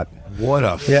shot. What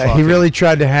a he really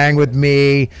tried to hang with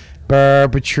me, Burr,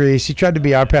 Patrice. He tried to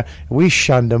be our pal. We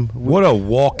shunned him. What a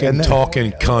walking,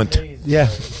 talking cunt. Yeah,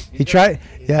 he tried.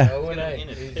 Yeah,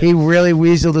 he really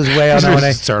weaseled his way on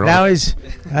O&A. Now he's.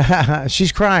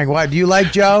 She's crying. Why? Do you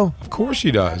like Joe? Of course she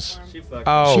does. She feel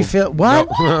what?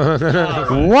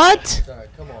 No. What?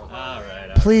 Come on. All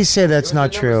right. Please say that's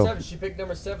not true. 7. She picked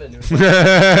number 7.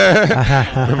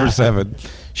 Number 7.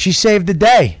 She saved the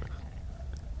day.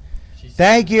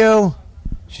 Thank you.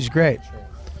 She's great.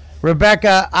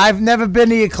 Rebecca, I've never been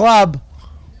to your club.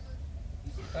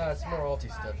 It's more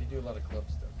alty stuff. You do a lot of club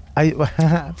stuff.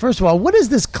 First of all, what is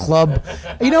this club?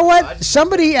 You know what?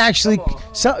 Somebody actually...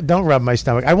 don't rub my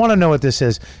stomach. I want to know what this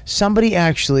is. Somebody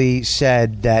actually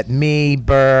said that me,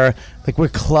 Burr, like we're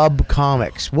club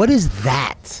comics. What is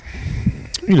that?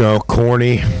 You know,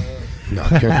 corny. No.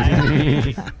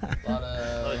 A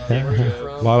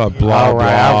lot of blah, all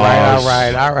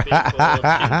right.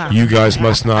 You guys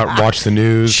must not watch the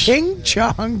news. Ching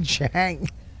chong chang.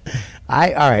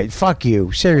 All right, fuck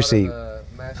you. Seriously.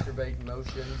 Masturbate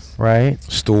motions. Right.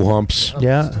 Stool humps.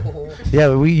 Yeah.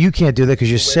 Yeah, you can't do that because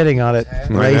you're sitting on it.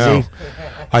 Lazy.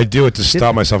 I do it to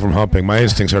stop myself from humping. My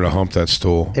instincts are to hump that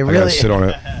stool. It really, I gotta sit on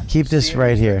it. Keep this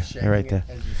right here. Right there.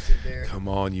 Come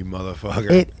on, you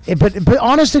motherfucker. But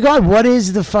honest to God, what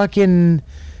is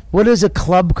a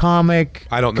club comic?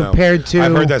 I don't know. Compared to,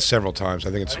 I've heard that several times.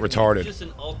 I think it's retarded. It's just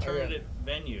an alternative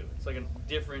venue. It's like a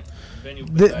different venue.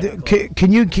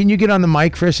 Can you get on the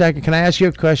mic for a second? Can I ask you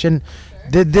a question?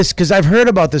 Because I've heard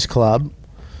about this club.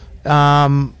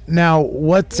 Now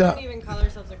what? We don't even call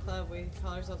ourselves a club. We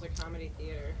call ourselves a comedy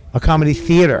theater. A comedy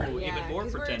theater. Yeah, even more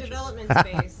pretentious. We're a development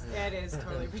space. Yeah, it is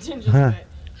totally pretentious, but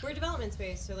we're a development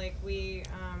space. So like we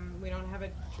don't have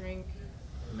a drink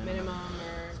minimum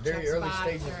or very early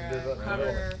stages or a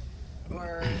cover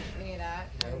or any of that.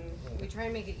 And we try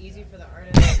and make it easy for the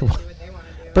artists to do what they want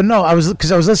to do. But no, I was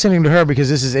listening to her because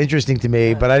this is interesting to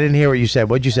me. But I didn't hear what you said.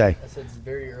 What'd you say? I said it's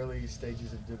very early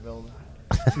stages of development.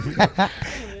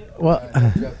 Well,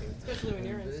 especially when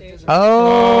you're in stage.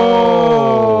 Oh,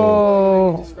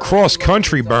 cross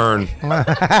country burn.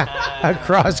 A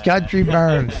cross country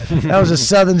burn. That was a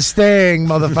southern sting,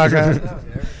 motherfucker.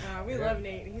 We love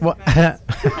Nate. He's Well, I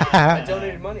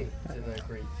donated money to the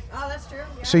creek. Oh, that's true.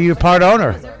 Yeah. So you're part owner.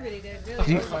 Everybody did.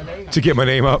 Really. To get my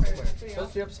name up. It's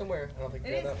supposed to be up somewhere. I don't think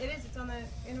It is. It's on the.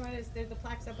 There's the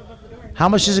plaques up above the door. How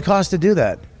much does it cost to do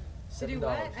that? To do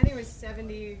what? I think it was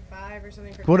 $75 or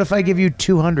something. What if I give you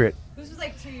 200? This was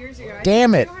like 2 years ago.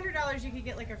 Damn it. $200, you could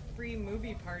get like a free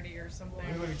movie party or something.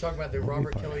 We would be talking about the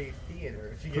Robert Kelly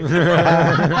Theater. If you get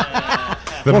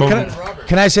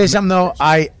Can I say something though?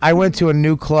 I went to a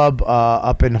new club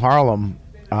up in Harlem.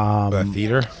 The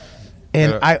theater.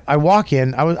 And I walk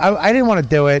in. I didn't want to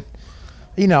do it,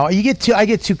 you know, I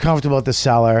get too comfortable at the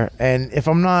cellar, and if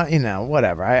I'm not, you know,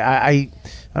 whatever. I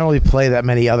don't really play that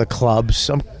many other clubs.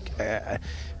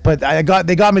 But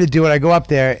they got me to do it. I go up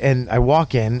there and I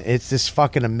walk in. It's this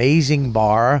fucking amazing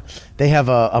bar. They have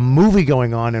a movie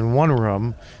going on in one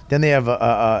room. Then they have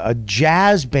a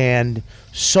jazz band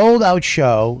sold out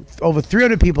show, over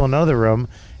 300 people in another room.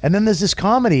 And then there's this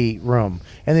comedy room.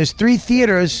 And there's 3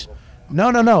 theaters. No,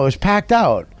 it was packed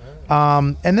out.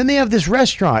 And then they have this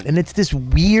restaurant, and it's this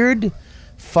weird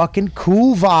fucking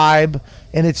cool vibe,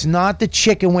 and it's not the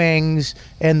chicken wings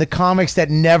and the comics that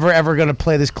never ever gonna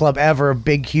play this club ever,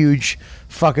 big huge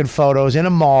fucking photos in a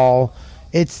mall.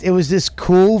 It was this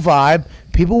cool vibe.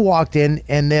 People walked in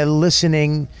and they're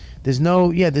listening. There's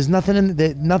nothing in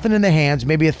the hands,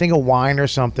 maybe a thing of wine or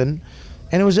something,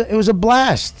 and it was a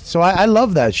blast. So I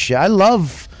love that shit. I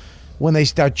love when they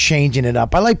start changing it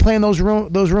up. I like playing those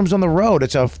rooms on the road.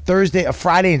 It's a Thursday, a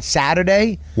Friday, and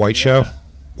Saturday. White show.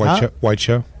 White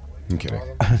show. I'm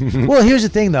kidding. Well, here's the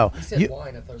thing, though.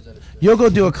 You'll go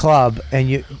do a club, and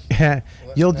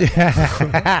you'll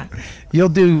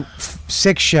do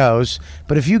 6 shows.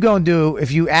 But if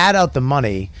you add out the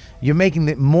money, you're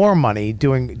making more money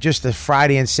doing just the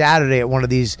Friday and Saturday at one of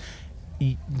these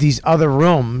other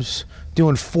rooms,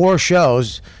 doing 4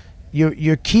 shows.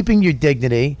 You're keeping your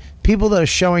dignity. People that are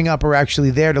showing up are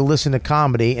actually there to listen to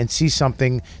comedy and see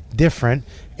something different,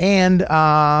 and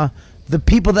the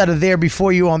people that are there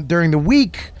before you during the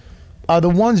week are the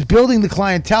ones building the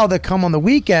clientele that come on the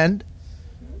weekend.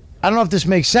 I don't know if this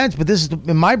makes sense, but this is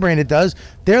in my brain it does.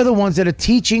 They're the ones that are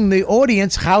teaching the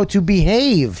audience how to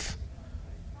behave.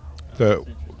 You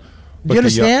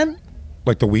understand?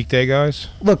 Like the weekday guys?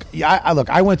 Look,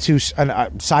 I went to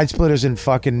Side Splitters in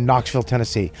fucking Knoxville,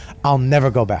 Tennessee. I'll never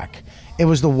go back. It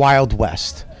was the Wild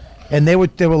West. And they were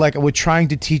like, we're trying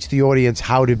to teach the audience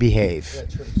how to behave. Yeah,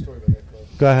 terrific story about that club.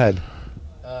 Go ahead.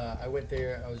 I went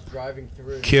there. I was driving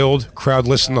through. Killed. Crowd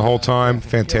listened the whole time.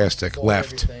 Fantastic.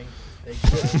 Left. They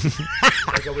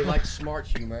go, we like smart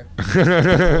humor.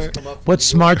 What's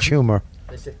smart humor?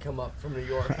 They said come up from New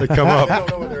York. They come up. I don't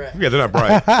know where they're at. Yeah, they're not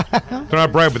bright. They're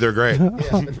not bright, but they're great. Yeah,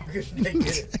 but they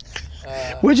get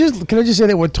it. Can I just say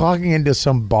that we're talking into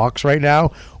some box right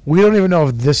now? We don't even know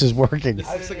if this is working. This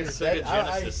looks like a Sega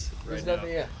Genesis right now.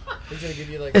 Yeah. He's gonna give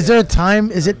you like is there a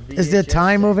time? Is there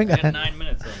time moving? We got 9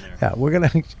 minutes on there. Yeah,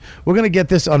 we're gonna get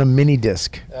this on a mini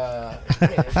disc.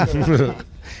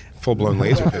 Full-blown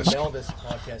laser disc.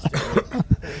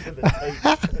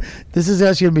 This is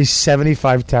actually gonna be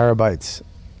 75 terabytes.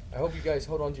 I hope you guys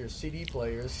hold on to your CD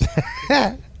players.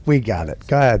 We got it.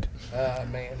 Go ahead.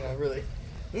 Man, I really.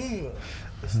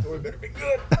 This story better be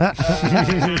good.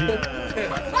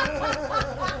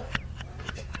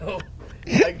 So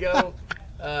I go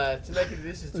to make it.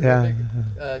 This is terrific.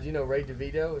 Do you know Ray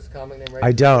DeVito? His comic name Ray.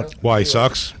 I don't. Why he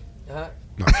sucks? Huh?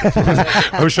 No.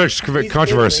 I wish I could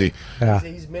controversy.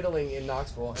 He's middling in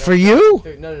Knoxville. For you?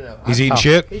 No. He's eating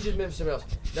shit? He's just middling somebody else.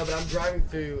 No, but I'm driving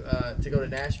through to go to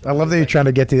Nashville. I love that you're trying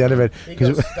to get to the end of it. He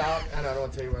goes, stop. I don't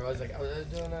want to tell you where I was. I was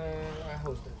doing I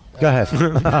hosted. Go ahead.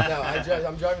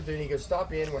 I'm driving through and he goes,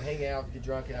 stop in, we'll hang out, get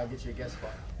drunk, and I'll get you a guest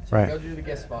spot. So right. I go to do the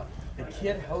guest spot. The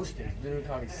kid hosting, he's been doing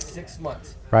comedy 6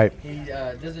 months. Right. He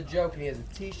does a joke and he has a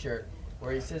t-shirt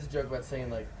where he says a joke about saying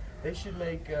like, they should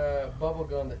make bubble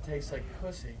gum that tastes like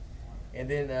pussy. And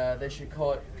then they should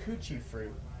call it coochie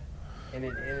fruit. And he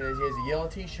has a yellow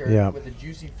t-shirt with a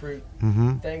juicy fruit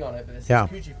thing on it, but it says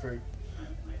coochie fruit.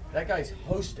 That guy's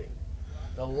hosting.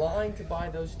 The line to buy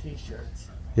those t-shirts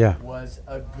was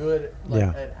a good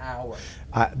an hour.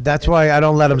 That's why I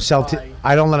don't let him sell.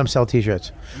 I don't let him sell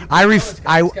t-shirts.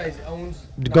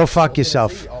 Go fuck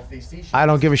yourself. I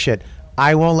don't give a shit.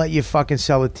 I won't let you fucking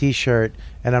sell a t-shirt,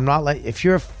 and I'm not if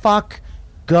you're a fuck,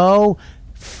 go.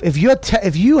 If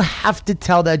you have to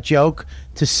tell that joke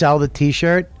to sell the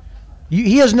t-shirt,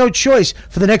 he has no choice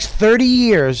for the next 30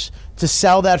 years to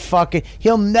sell that fucking.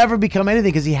 He'll never become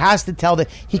anything because he has to tell that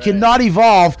he cannot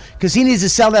evolve because he needs to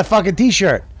sell that fucking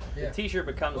t-shirt. The t-shirt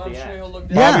becomes the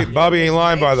act. Bobby ain't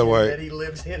lying, by the way. That he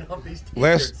lives in on these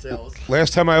t-shirt sales.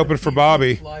 Last time I opened for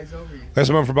Bobby,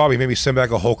 he made me send back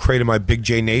a whole crate of my Big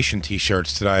J Nation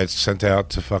t-shirts that I had sent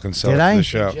out to fucking sell for the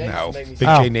show. No, Big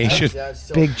J Nation.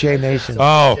 Big J Nation.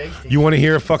 Oh, you want to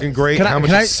hear a fucking great how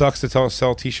much it sucks to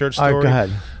sell t-shirt story? All right, go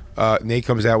ahead. Nate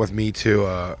comes out with me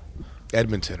to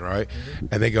Edmonton, right?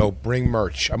 And they go, bring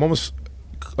merch. I'm almost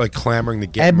like clamoring to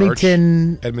get merch.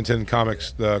 Edmonton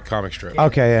comics, the comic strip.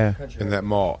 Okay, yeah. In that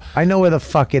mall. I know where the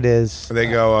fuck it is. They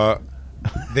go,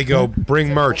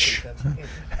 bring merch.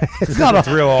 It's not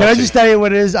a real Alti. Can I just tell you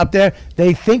what it is up there?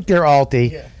 They think they're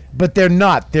Alti, but they're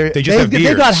not. They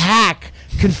got hack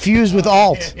confused with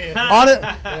alt.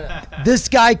 This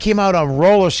guy came out on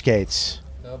roller skates.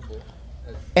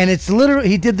 And it's literally,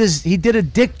 he did a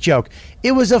dick joke.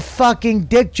 It was a fucking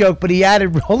dick joke, but he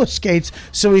added roller skates,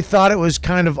 so he thought it was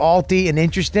kind of alty and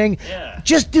interesting. Yeah.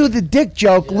 Just do the dick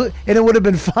joke, and it would have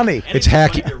been funny. It's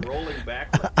hacky.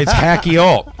 It's hacky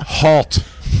alt. Halt.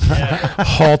 Yeah.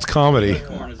 Halt comedy.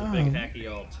 Unicorn is a big hacky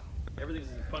alt. Everything's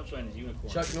punchline is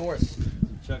unicorn. Chuck Norris.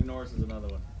 Chuck Norris is another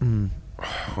one.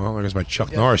 Well, there's my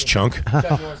Chuck Norris chunk.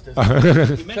 Chuck Norris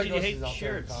does. You mentioned you hate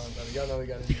shirts.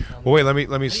 Well, wait,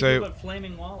 let me say. What about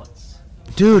flaming wallets?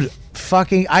 Dude,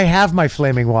 fucking, I have my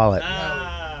flaming wallet.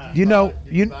 You know,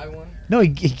 no, he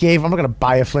gave. I'm not gonna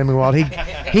buy a flaming wallet.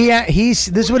 This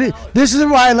is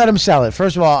why I let him sell it.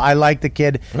 First of all, I like the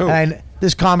kid. And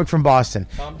this comic from Boston.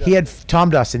 Tom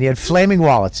Dustin. He had flaming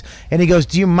wallets, and he goes,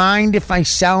 "Do you mind if I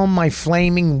sell my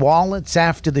flaming wallets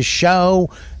after the show?"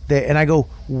 And I go,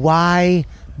 "Why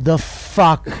the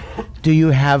fuck do you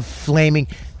have flaming?"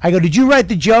 I go, "Did you write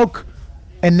the joke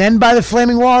and then buy the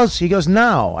flaming wallets?" He goes,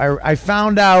 "No. I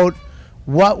found out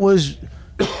what was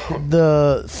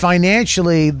the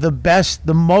financially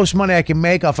the most money I can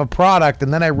make off a product,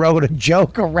 and then I wrote a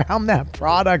joke around that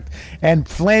product. And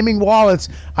flaming wallets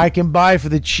I can buy for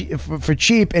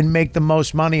cheap and make the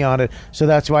most money on it. So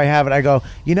that's why I have it." I go,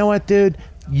 "You know what, dude?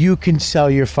 You can sell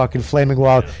your fucking flaming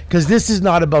wallet, because this is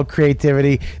not about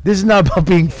creativity. This is not about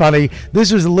being funny.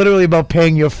 This was literally about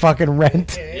paying your fucking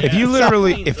rent." If you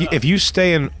literally, if you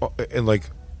stay in like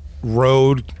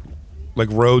road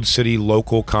city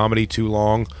local comedy too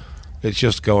long, it's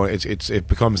just going. It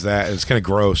becomes that. It's kind of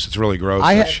gross. It's really gross.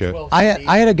 I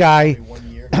had a guy.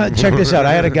 Check this out.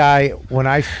 I had a guy when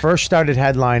I first started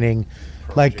headlining,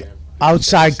 like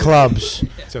outside clubs.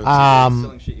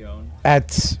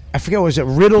 At I forget, was it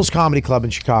Riddle's Comedy Club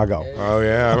in Chicago? Oh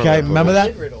yeah. Okay, remember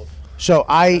that? So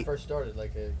I first started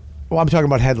well, I'm talking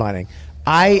about headlining.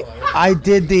 I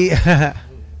did the. I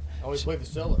always played the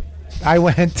cellar. I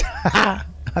went.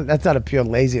 That's out of pure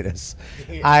laziness.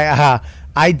 I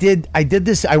did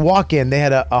this. I walk in. They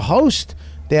had a host.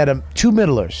 They had two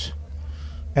middlers,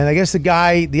 and I guess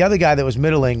the other guy that was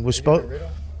middling was supposed.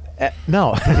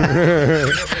 No.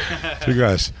 Two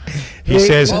guys. He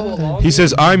says,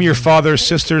 "I'm your father's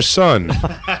sister's son."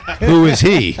 Who is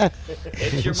he?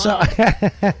 It's your mom.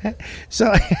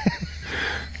 So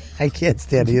I can't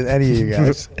stand any of you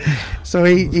guys. So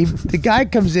the guy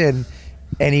comes in,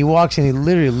 and he walks in. He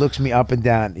literally looks me up and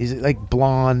down. He's like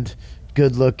blonde,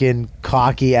 good looking,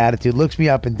 cocky attitude. Looks me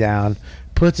up and down.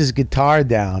 Puts his guitar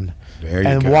down.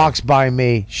 And walks by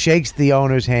me, shakes the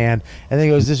owner's hand, and then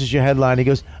he goes, "This is your headline." He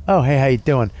goes, "Oh, hey, how you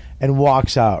doing?" And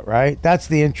walks out, right? That's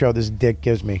the intro this dick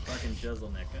gives me. Fucking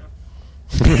Jezelnik,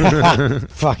 huh?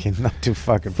 Fucking, not too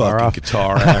fucking far off.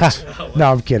 Guitar act.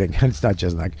 No, I'm kidding. It's not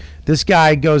Jezelnik. This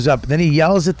guy goes up, and then he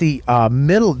yells at the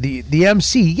middle, the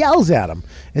MC yells at him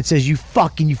and says, you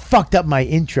fucked up my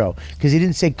intro," because he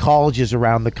didn't say colleges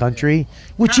around the country,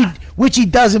 which he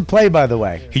doesn't play, by the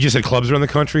way. He just said clubs around the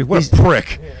country? What a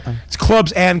prick. It's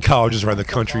clubs and colleges around the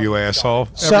country, you asshole.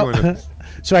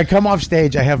 So I come off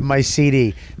stage, I have my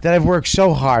CD that I've worked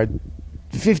so hard,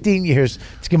 15 years,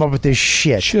 to come up with this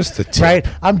shit. Just the tip. Right?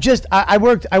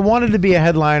 I wanted to be a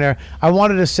headliner. I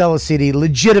wanted to sell a CD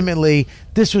legitimately.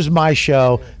 This was my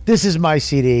show. This is my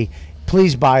CD.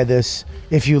 Please buy this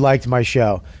if you liked my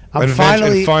show.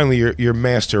 Finally, your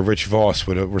master, Rich Voss,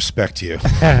 would respect you.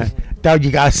 Dude,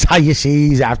 you gotta sell your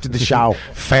CDs after the show.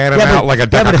 Fan him out like a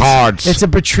deck of cards. It's a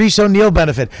Patrice O'Neill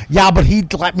benefit. Yeah, but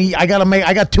he'd let me. I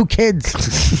got 2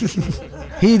 kids.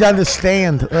 He'd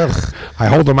understand. Ugh. I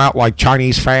hold them out like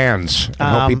Chinese fans and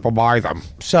hope people buy them.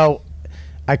 So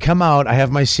I come out, I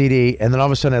have my CD, and then all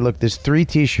of a sudden I look, there's 3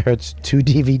 T-shirts, 2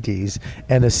 DVDs,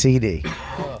 and a CD.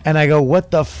 And I go,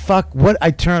 what the fuck? What? I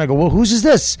turn, I go, well, whose is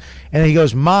this? And he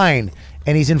goes, mine.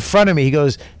 And he's in front of me. He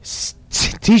goes,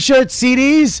 T-shirts,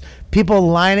 CDs, people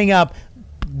lining up,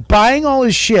 buying all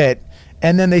his shit,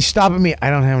 and then they stop at me. I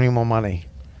don't have any more money.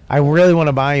 I really want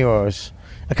to buy yours.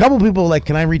 A couple people like,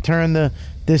 can I return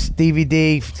this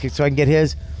DVD so I can get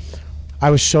his? I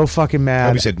was so fucking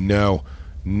mad. He said no.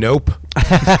 Nope.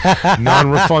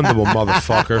 Non-refundable,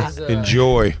 motherfucker.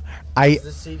 Enjoy. Does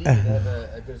this CD have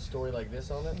a good story like this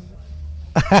on it?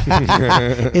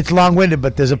 It's long-winded,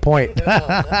 but there's a point.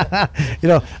 You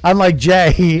know, unlike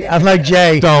Jay.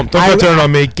 Don't turn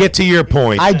on me. Get to your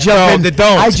point. I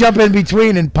jump in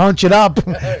between and punch it up.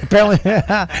 Apparently,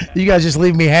 you guys just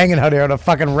leave me hanging out here on a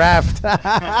fucking raft.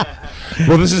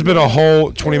 Well, this has been a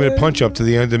whole 20-minute punch-up to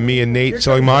the end of me and Nate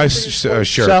selling my shirts.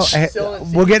 So,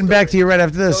 we're getting back to you right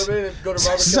after this. Go to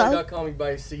robertkelly.com and buy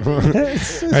a CD.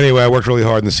 Anyway, I worked really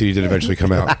hard and the CD did eventually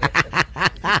come out.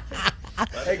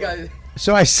 Hey, guys.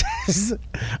 So I says,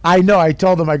 I know. I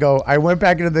told him. I went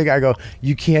back into the thing. I go,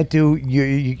 you can't do.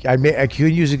 I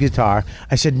couldn't use a guitar.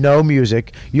 I said no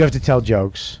music. You have to tell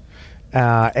jokes.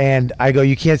 And I go,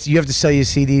 you can't. You have to sell your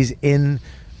CDs in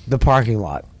the parking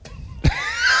lot.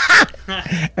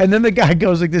 And then the guy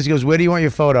goes like this. He goes, where do you want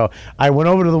your photo? I went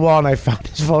over to the wall and I found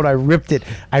his photo. I ripped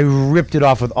it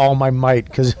off with all my might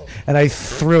and I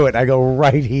threw it. I go,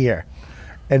 right here.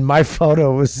 And my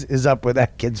photo is up where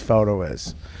that kid's photo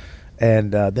is.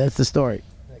 And that's the story.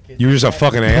 You were just a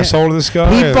fucking asshole to this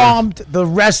guy? He bombed the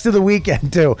rest of the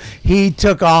weekend, too. He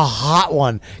took a hot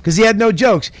one because he had no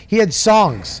jokes. He had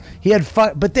songs. He had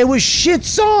fun, but they were shit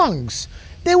songs.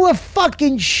 They were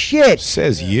fucking shit.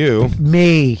 Says you.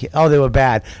 Me. Oh, they were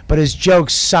bad. But his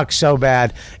jokes suck so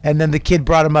bad. And then the kid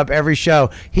brought him up every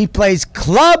show. He plays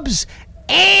clubs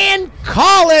and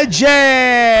colleges.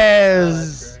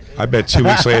 I bet 2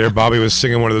 weeks later, Bobby was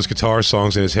singing one of those guitar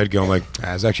songs in his head going like,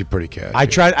 it's actually pretty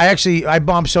catchy. I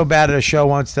bombed so bad at a show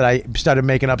once that I started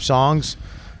making up songs.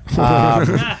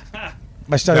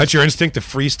 That's your instinct to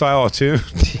freestyle a tune?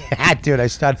 Yeah, dude, I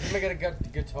started. Make it a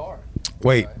guitar.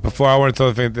 Wait, before I want to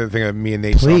tell the thing that me and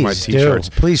Nate saw on my T-shirts.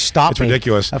 Please stop. It's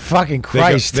ridiculous. Fucking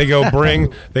Christ. They go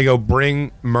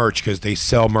bring merch because they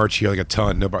sell merch here like a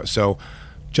ton. So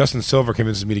Justin Silver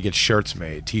convinces me to get shirts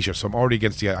made, T-shirts. So I'm already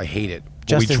against the. I hate it.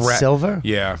 Justin Silver?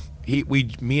 Yeah.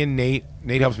 Me and Nate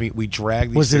helps me. We drag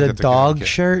these. Was it a dog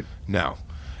shirt? No.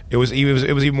 It was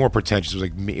even more pretentious. It was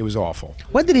like it was awful.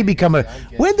 When did he become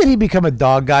a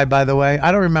dog guy? By the way,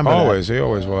 I don't remember. Always, he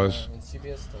always was.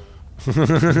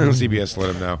 CBS let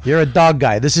him know. You're a dog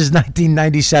guy. This is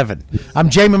 1997.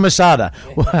 I'm Jamie Masada.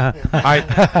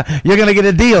 You're gonna get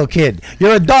a deal, kid.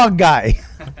 You're a dog guy.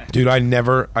 Dude, I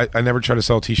never try to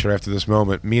sell a T-shirt after this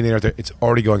moment. Me and Nate are there. It's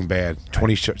already going bad.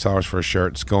 $20 for a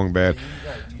shirt. It's going bad.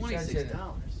 $26.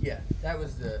 Yeah, that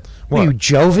was the. What are you,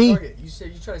 Jovi? You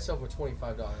said you try to sell for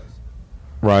 $25.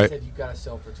 Right. You said you gotta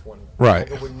sell for $20.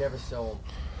 Right. I would never sell them.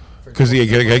 Because you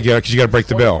got to break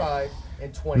the bill.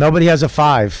 And 20. Nobody has a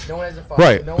 5. No one has a 5.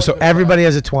 Right. No So everybody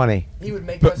has a 20. He would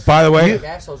make us. By the way,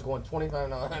 assholes going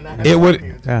 $25. It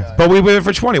would. Yeah. But we went it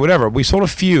for 20. Whatever. We sold a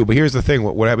few. But here's the thing.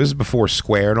 What happened? This is before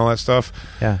Square and all that stuff.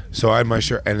 Yeah. So I had my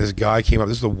shirt, and this guy came up.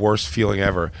 This is the worst feeling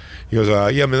ever. He goes,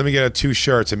 "Yeah, let me get 2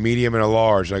 shirts, a medium and a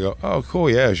large." And I go, "Oh, cool.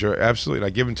 Yeah, sure, absolutely." And I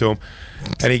give them to him,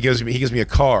 and he gives me a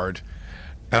card,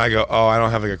 and I go, "Oh, I don't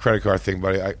have like a credit card thing,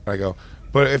 buddy." I go,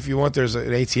 but if you want, there's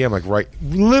an ATM like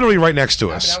literally right next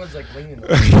to us. I was like leaning.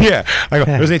 Yeah, I go,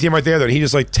 there's an ATM right there. Then he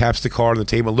just like taps the card on the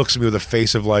table, and looks at me with a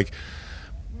face of like,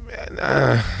 and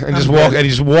he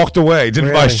just walked away.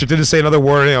 Didn't say another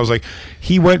word. And I was like,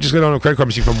 he went just got on a credit card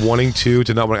machine from wanting to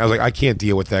not wanting. I was like, I can't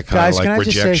deal with that kind of like can I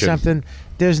rejection. Just say something?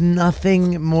 There's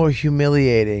nothing more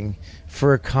humiliating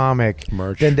for a comic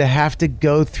than to have to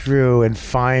go through and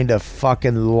find a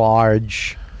fucking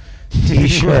large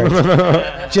T-shirt.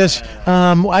 Just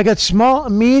I got small,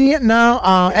 medium, no,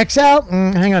 XL.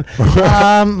 Hang on,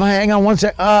 hang on one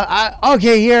sec.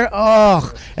 Okay, here.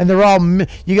 Oh, and they're all.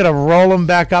 You got to roll them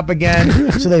back up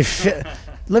again so they fit.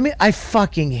 I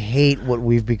fucking hate what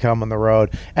we've become on the road,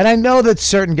 and I know that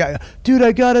certain guys, dude,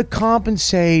 I gotta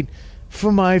compensate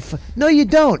for my. No, you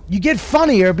don't. You get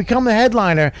funnier, become the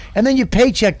headliner, and then your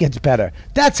paycheck gets better.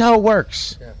 That's how it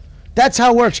works. Yeah. That's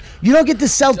how it works. You don't get to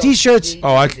sell T-shirts.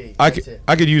 Oh, I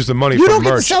could use the money you for don't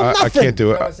merch. Get to sell nothing. I can't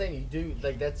do it. No, I'm saying you do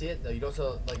like that's it though. You don't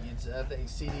sell like it's I think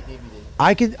CD, DVD.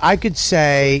 I could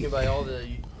say. You can buy all the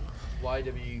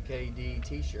YKWD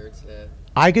T-shirts.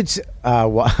 I could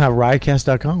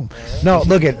riotcast.com. No,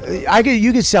 look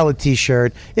you could sell a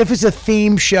T-shirt if it's a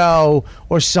theme show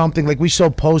or something. Like we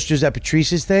sold posters at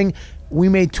Patrice's thing. We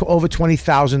made over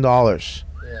 $20,000.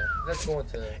 Yeah, that's going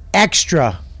to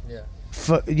extra.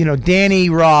 For, Danny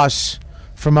Ross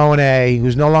from O&A,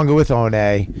 who's no longer with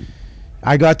O&A,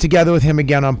 I got together with him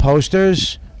again on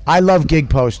posters. I love gig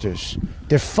posters.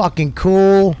 They're fucking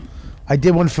cool. I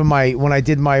did one for when I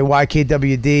did my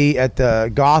YKWD at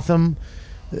the Gotham,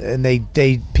 and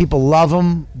they people love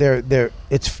them.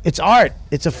 It's art.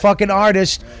 It's a fucking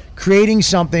artist creating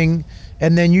something,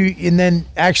 and then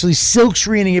actually silk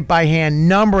screening it by hand,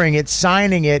 numbering it,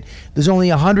 signing it. There's only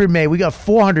 100 made. We got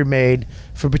 400 made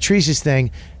for Patrice's thing.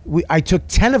 I took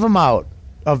 10 of them out.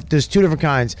 There's 2 different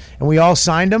kinds, and we all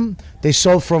signed them. They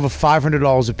sold for over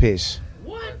 $500 a piece.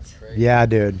 What? Yeah,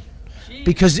 dude. Jeez.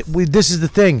 Because this is the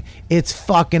thing. It's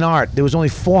fucking art. There was only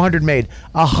 400 made.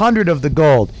 100 of the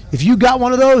gold. If you got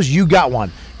one of those, you got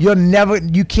one.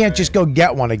 You can't just go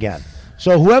get one again.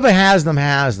 So whoever has them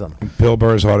has them. Bill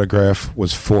Burr's autograph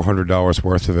was $400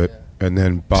 worth of it, and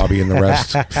then Bobby and the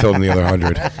rest filled in the other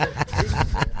 100.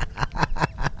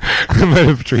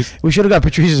 Patrice. We should have got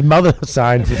Patrice's mother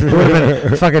signed. It would have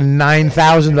been fucking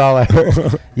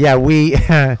 $9,000.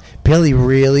 Yeah, Billy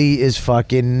really is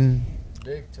fucking.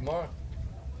 Big tomorrow.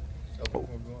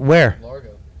 Where?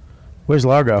 Largo. Where's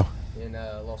Largo? In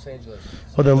Los Angeles.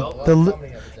 Oh,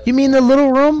 you mean the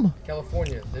little room?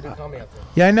 California. They do comedy out there.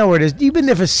 Yeah, I know where it is. You've been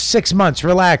there for 6 months.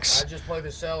 Relax. I just play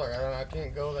the cellar. I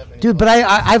can't go that many. Dude, but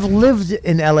I've lived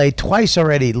in LA twice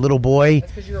already, little boy.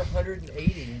 That's because you're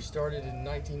 180. You started in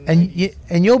 1990.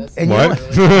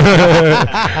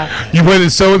 You went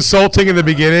in so insulting in the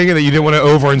beginning, and that you didn't want to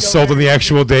over insult on the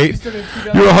actual date.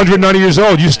 You're 190 years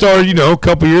old. You started, a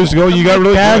couple years ago. You got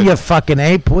really down, good. you fucking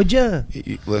ape, would you?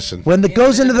 Listen. When it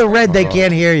goes into the red, they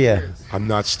can't hear you. I'm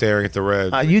not staring at the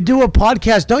red. You do a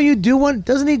podcast. Don't you do one?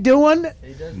 Doesn't he do one?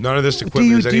 None of this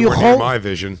equipment is anywhere near my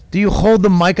vision. Do you hold the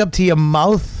mic up to your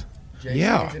mouth?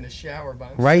 Yeah. In the shower by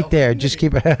himself. Right there. Just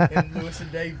keep it. And Lewis and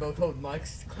Dave both hold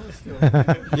mics close to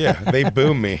him. Yeah, they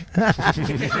boom me. You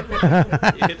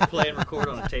hit play and record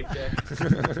on a tape deck.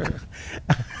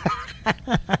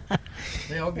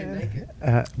 They all get naked.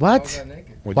 What?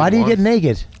 Why do you get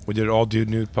naked? We did an all dude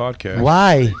nude podcast.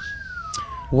 Why?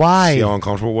 Why? See how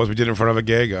uncomfortable it was? We did it in front of a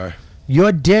gay guy.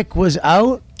 Your dick was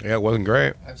out? Yeah, it wasn't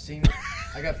great. I've seen it.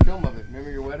 I got film of it.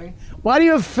 Remember your wedding? Why do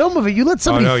you have film of it? You let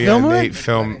somebody film Nate it?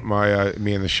 filmed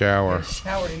me in the shower. I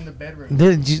showered in the bedroom.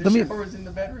 Let The me. shower was in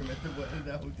the bedroom at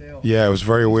the hotel. Yeah, it was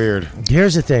very weird.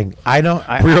 Here's the thing.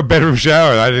 Real bedroom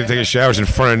shower. I didn't take a shower. It was in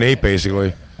front of Nate,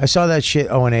 basically. I saw that shit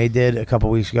O&A did a couple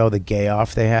weeks ago. The gay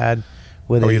off they had.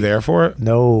 Were you there for it?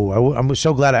 No, I was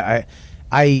so glad I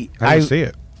didn't see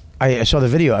it. I saw the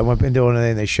video. I went into it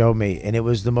and they showed me, and it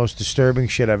was the most disturbing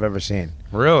shit I've ever seen.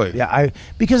 Really? Yeah,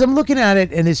 because I'm looking at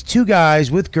it, and it's two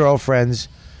guys with girlfriends,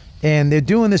 and they're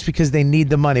doing this because they need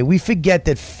the money. We forget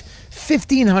that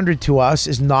 $1,500 to us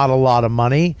is not a lot of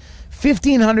money.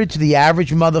 $1,500 to the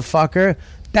average motherfucker,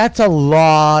 that's a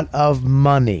lot of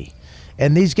money.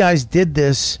 And these guys did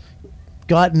this,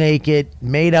 got naked,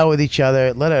 made out with each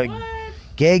other, let a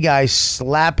gay guy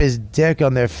slap his dick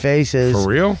on their faces. For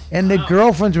real? And the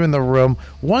girlfriends were in the room.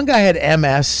 One guy had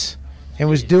MS and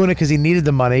was doing it because he needed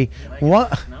the money.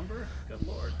 What?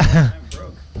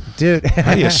 Dude.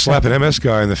 How do you slap an MS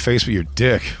guy in the face with your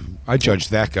dick? I judged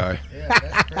that guy. Yeah,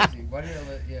 that's crazy. Why do you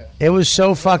let, yeah. It was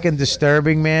so fucking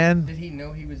disturbing, man. Did he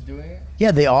know he was doing it?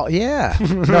 Yeah, they all. Yeah.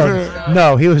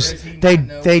 No, he was.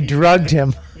 They drugged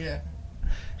him. Yeah.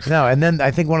 No, and then I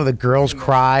think one of the girls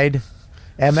cried.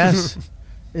 MS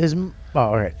is. Oh,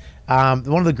 all right.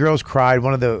 One of the girls cried.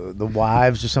 One of the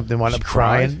wives or something wound up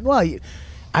crying. Well,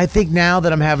 I think now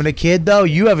that I'm having a kid, though,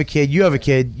 you have a kid,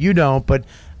 you don't, but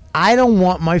I don't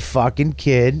want my fucking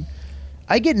kid.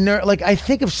 I get like I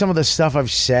think of some of the stuff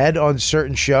I've said on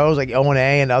certain shows, like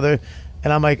O&A and other,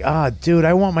 and I'm like, dude,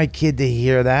 I want my kid to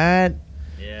hear that.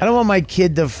 Yeah. I don't want my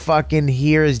kid to fucking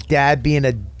hear his dad being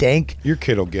a dink. Your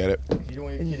kid will get it. You don't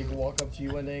want your kid to walk up to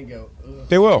you one day and go, ugh.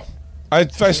 They will. I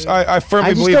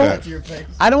firmly believe that.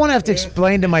 I don't want to have to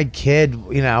explain to my kid,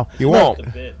 You won't.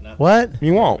 What?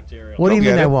 You won't. What do you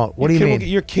mean I won't? What do you mean?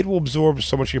 Your kid will absorb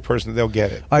so much of your person that they'll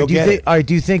get it. All right,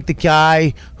 do you think the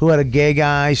guy who had a gay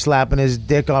guy slapping his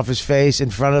dick off his face in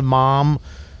front of mom,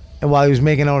 and while he was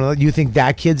making out, you think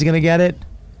that kid's gonna get it?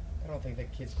 I don't think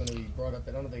that kid's gonna be brought up.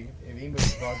 I don't think if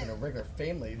anybody's brought up in a regular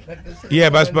family. Yeah,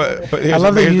 but I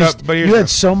love that you had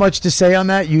so much to say on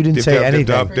that. You didn't say anything.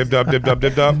 Dip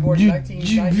up.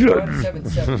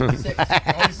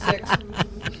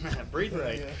 Breathe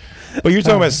right. But you're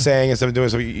talking about saying instead of doing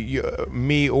something.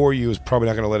 Me or you is probably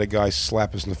not going to let a guy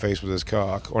slap us in the face with his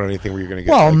cock or anything where you're going to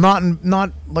get. Well,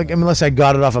 not like unless I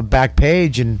got it off a back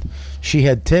page and she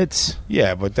had tits.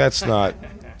 Yeah, but that's not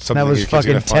something that was your kid's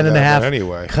fucking gonna 10 and a half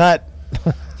anyway. Cut.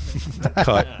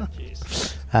 Cut.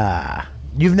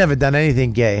 You've never done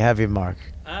anything gay, have you, Mark?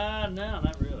 No,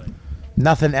 not really.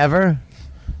 Nothing ever?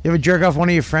 You ever jerk off one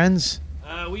of your friends?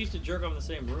 We used to jerk off in the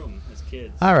same room as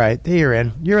kids. All right, there you're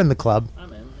in. You're in the club.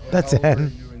 I'm in. That's it.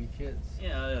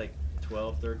 Yeah, like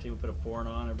 12, 13, we put a porn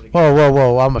on. Everybody.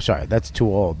 Whoa! I'm sorry. That's too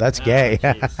old. That's gay.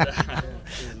 So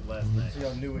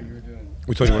y'all knew what you were doing.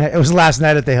 We told you it was last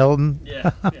night at the Hilton.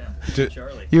 Yeah.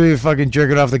 Charlie. You were fucking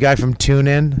jerking off the guy from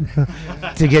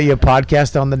TuneIn to get your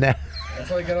podcast on the net.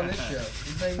 That's all I got on this show.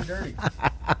 He's not even dirty.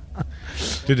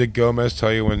 Did Gomez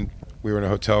tell you when we were in a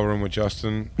hotel room with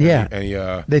Justin? Yeah. And he,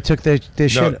 they took their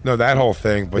shit. No, that whole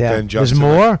thing. But then There's Justin.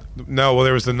 more? No, well,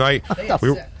 there was the night.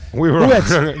 We were Who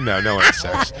had no one had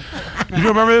sex. You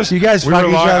remember this? You guys fuck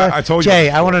each other? I told Jay,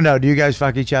 you. I want to know. Do you guys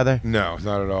fuck each other? No,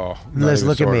 not at all. Let's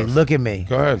look at me. Look at me.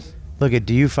 Go ahead.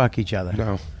 Do you fuck each other?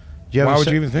 No. Why would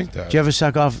you even think that? Did you ever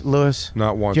suck off Lewis?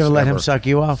 Not once. Did you ever let him suck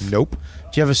you off? Nope.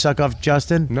 Did you ever suck off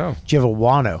Justin? No. Did you ever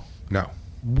want to? No.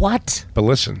 What? But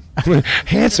listen,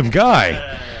 handsome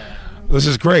guy. This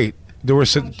is great. There were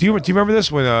some, do you remember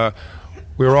this when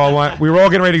we were all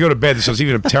getting ready to go to bed? This was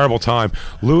even a terrible time.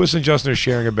 Lewis and Justin are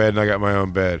sharing a bed, and I got my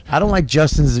own bed. I don't like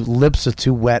Justin's lips are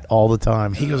too wet all the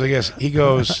time. He goes, I guess. He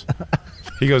goes,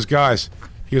 guys.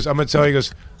 He goes, I'm gonna tell you. He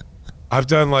goes, I've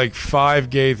done like 5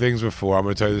 gay things before. I'm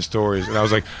gonna tell you the stories. And I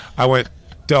was like, I went,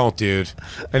 don't, dude.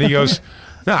 And he goes,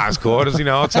 nah, it's cool.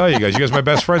 I'll tell you guys. You guys are my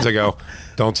best friends. I go,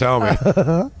 don't tell me.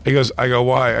 He goes, I go,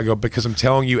 why? I go, because I'm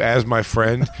telling you as my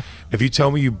friend. If you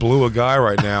tell me you blew a guy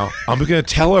right now, I'm going to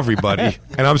tell everybody.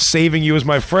 And I'm saving you as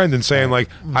my friend and saying, like,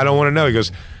 I don't want to know. He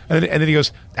goes, and then he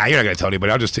goes, nah, you're not going to tell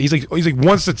anybody. I'll just, he's like,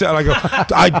 wants to tell. And I go,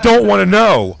 I don't want to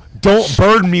know. Don't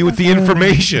burden me with the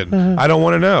information. I don't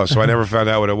want to know. So I never found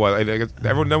out what it was.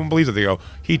 No one believes it. They go,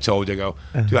 he told you. I go,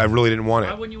 dude, I really didn't want it.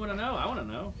 Why wouldn't you want to know? I want to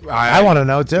know. I want to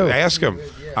know, too. Ask him.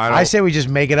 I say we just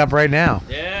make it up right now.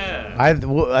 Yeah.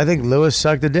 I think Lewis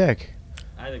sucked a dick.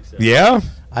 I think so. Yeah?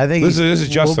 I think this is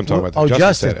Justin I'm talking about. Oh,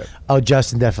 Justin. Said it. Oh,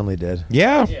 Justin definitely did.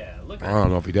 Yeah? Yeah. Look. I don't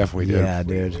know if he definitely did. Yeah,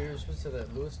 dude. We were supposed to have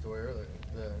that Lewis story earlier.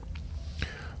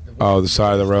 The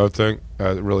side of the road thing.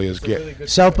 It really is. Really good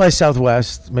South by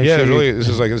Southwest. Make yeah, sure really. This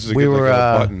is a we good were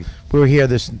button. we were here.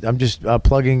 I'm just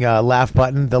plugging Laugh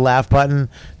Button, the Laugh Button,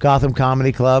 Gotham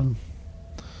Comedy Club,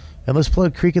 and let's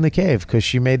plug Creek in the Cave because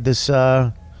she made this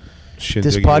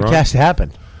podcast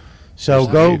happen. So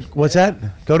go. What's that?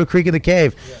 Go to Creek in the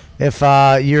Cave. Yeah. If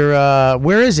you're,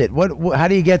 where is it? What? How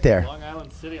do you get there? Long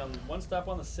Island City on one stop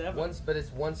on the 7. But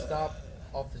it's one stop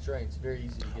off the train. It's very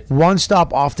easy to get to. One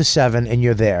stop off the 7, and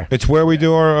you're there. It's where we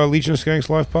do our Legion of Skanks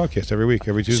live podcast every week,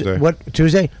 every Tuesday. What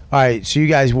Tuesday? All right. So you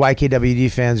guys,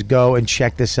 YKWD fans, go and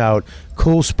check this out.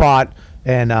 Cool spot.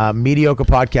 And mediocre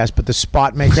podcast, but the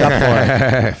spot makes up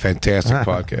for it. Fantastic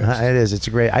podcast. It is. It's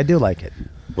great. I do like it.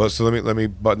 Well, so let me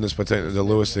button this, the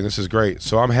Lewis thing. This is great.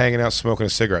 So I'm hanging out smoking a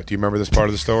cigarette. Do you remember this part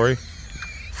of the story?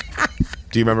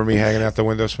 Do you remember me hanging out the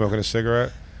window smoking a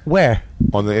cigarette? Where?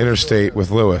 On the interstate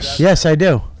with Lewis. Yes, I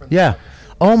do. Yeah.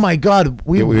 Oh my God,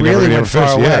 we really went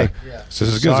far away. Yeah. So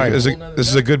this is good. This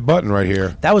is a good button right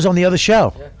here. That was on the other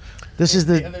show. Yeah. This is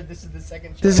the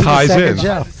second show. This is the second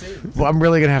show. Well, I'm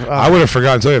really gonna have. I would have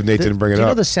forgotten until if Nate didn't bring it up. Do you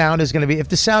know the sound is going to be? If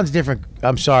the sound's different,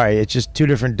 I'm sorry. It's just 2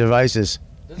 different devices.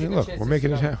 Hey, look, we're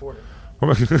making it happen.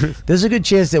 There's a good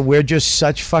chance that we're just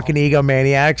such fucking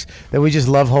egomaniacs that we just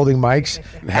love holding mics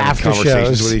after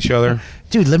conversations shows with each other.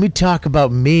 Dude, let me talk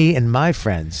about me and my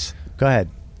friends. Go ahead.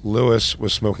 Lewis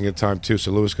was smoking at the time too,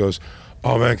 so Lewis goes,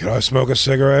 "Oh man, can I smoke a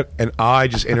cigarette?" And I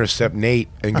just intercept Nate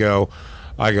and go.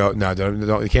 I go, no, don't, you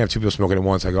can't have 2 people smoking at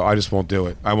once. I go, I just won't do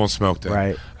it. I won't smoke that.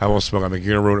 Right. I won't smoke. I'm like,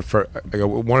 you're going to ruin it for, I go,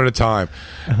 one at a time.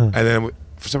 And then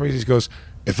for some reason he goes,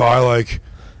 if I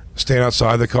stand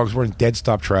outside the car, because we're in dead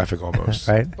stop traffic almost.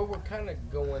 Right. But we're kind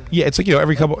of going. Yeah, it's like,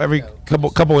 every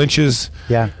couple inches.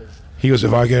 Yeah. He goes,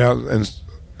 if I get out and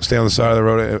stay on the side of the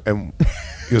road and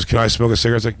he goes, can I smoke a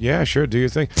cigarette? It's like, yeah, sure, do your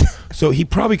thing. So he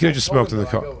probably could have just smoked in the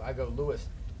car. I go, Lewis,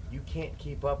 you can't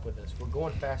keep up with us. We're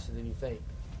going faster than you think.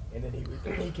 And then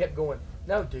he kept going,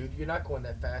 no, dude, you're not going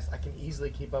that fast. I can easily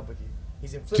keep up with you.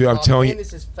 He's in flip-flops, dude, I'm telling you,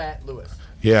 this is fat Lewis.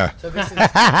 Yeah. So this is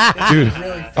dude,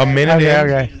 really fat. a minute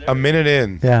in. A minute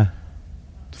in. Yeah.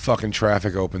 Fucking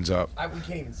traffic opens up. We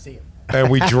can't even see him. And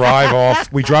we drive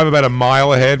off. We drive about a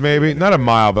mile ahead, maybe. Not a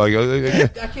mile, but I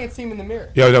can't see him in the mirror.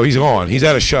 Yo, no, he's gone. He's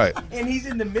out of sight. And he's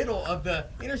in the middle of the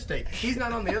interstate. He's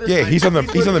not on the other side. Yeah, he's on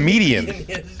the median.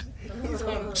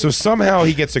 So somehow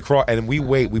he gets across, and we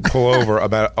wait. We pull over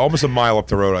about almost a mile up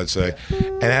the road, I'd say.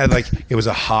 And it was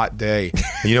a hot day.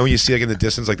 And you know when you see in the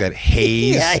distance that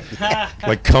haze,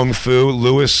 like Kung Fu.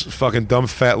 Lewis, fucking dumb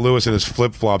fat Lewis in his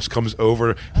flip flops comes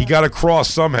over. He got across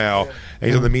somehow, and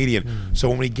he's on the median. So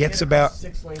when he gets about,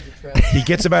 he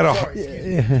gets about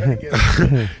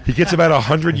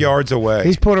 100 yards away.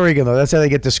 He's Puerto Rican though. That's how they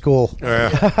get to school. Yeah.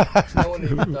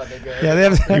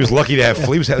 He was lucky to have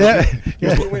flips.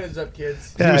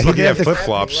 He was lucky to have flip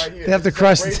flops. They have to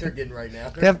cross.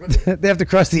 They have to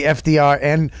cross the FDR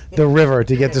and the river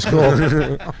to get to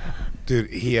school. Dude,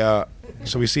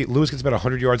 so we see Lewis gets about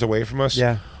 100 yards away from us.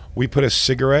 Yeah. We put a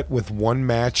cigarette with one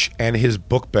match and his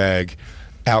book bag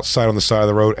outside on the side of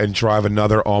the road and drive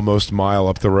another almost mile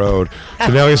up the road. So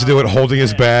now he has to do it holding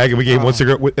his bag, and we gave him one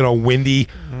cigarette in a windy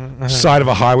side of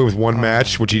a highway with one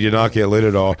match, which he did not get lit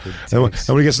at all. And when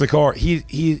he gets in the car,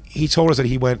 he told us that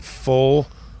he went full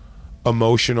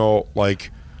emotional,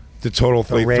 the total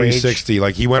thing,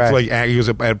 360. He went for he was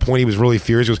at a point he was really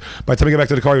furious. He goes, by the time he got back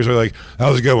to the car, he was really that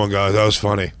was a good one, guys. That was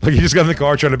funny. He just got in the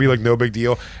car trying to be no big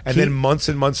deal. And then months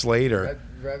and months later,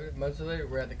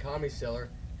 we're at the Comedy Cellar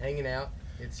hanging out.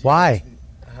 Why?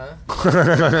 Uh-huh.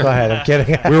 Go ahead, I'm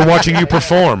kidding. We were watching you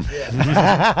perform.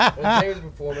 Yeah. Well, Jay was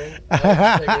performing. I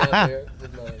was taking it out there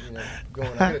with my,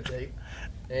 going on a tape.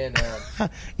 And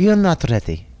you're not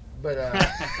ready. But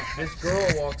this girl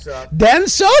walks up. Dan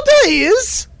Soda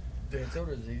is. Dan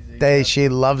Soda's easy. She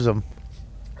loves him.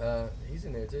 He's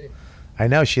in there too. I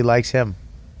know she likes him.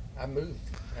 I moved.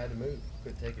 I had to move.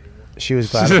 Couldn't take it anymore. She was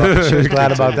glad about. She was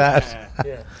glad about that.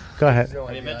 Yeah. Go ahead.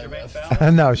 Have you met Jermaine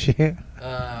Fowler? No, she.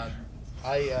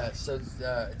 So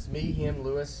it's me, him,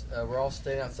 Lewis. We're all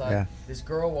staying outside. Yeah. This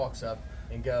girl walks up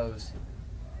and goes,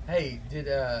 "Hey, did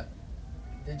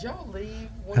y'all leave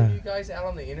one of you guys out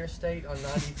on the interstate on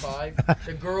 95?"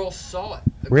 The girl saw it.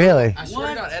 Really? I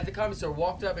swear to God, at the comedy store,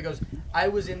 walked up and goes, "I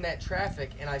was in that traffic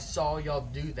and I saw y'all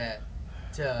do that."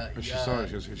 She saw it.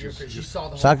 She saw the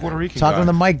whole Talk, Puerto Rican talking to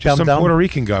the mic, just dumb some dumb. Puerto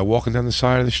Rican guy walking down the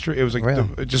side of the street. It was like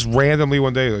Really? just randomly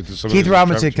one day. Like, Keith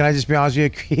Robinson, can I just be honest with you?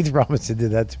 Keith Robinson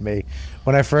did that to me.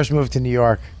 When I first moved to New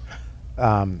York,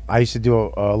 I used to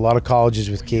do a lot of colleges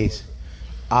with Keith.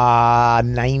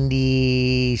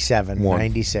 97,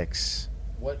 96.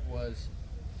 What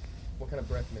kind of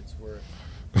breath mints were?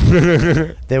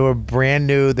 They were brand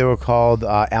new. They were called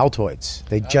Altoids.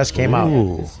 They just came out.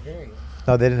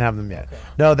 No, they didn't have them yet.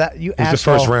 No, that you. It was the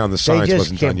first round. The science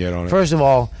wasn't done yet on it. First of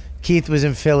all, Keith was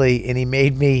in Philly, and he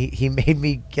made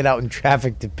me get out in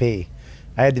traffic to pee.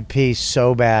 I had to pee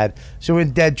so bad. So we're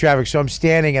in dead traffic. So I'm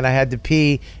standing, and I had to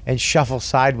pee and shuffle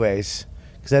sideways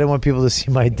because I didn't want people to see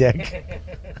my dick.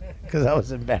 Because I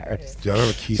was embarrassed. Yeah, I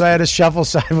remember Keith. So I had to shuffle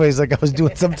sideways like I was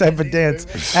doing some type of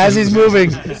dance. As he's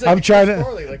moving, I'm trying to.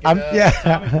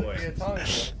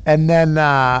 And then,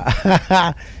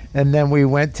 and then we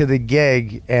went to the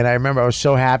gig, and I remember I was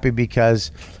so happy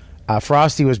because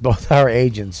Frosty was both our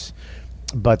agents,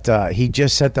 but he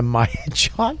just set the my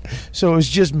headshot, so it was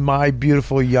just my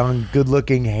beautiful, young,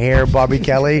 good-looking hair, Bobby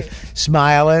Kelly,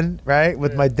 smiling, right,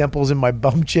 with my dimples and my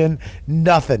bum chin.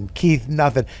 Nothing, Keith,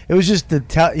 nothing. It was just where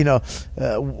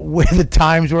the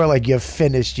times were like, "You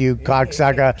finished, you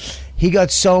cocksucker." He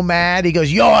got so mad. He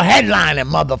goes, "You're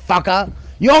headlining, motherfucker.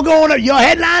 You're going up. You're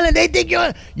headlining. They think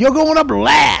you're going up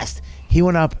last." He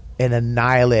went up and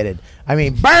annihilated. I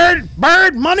mean, bird,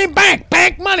 money,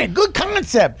 bank, money. Good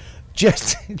concept.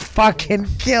 Just fucking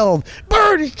killed.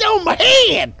 Bird is on my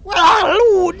head.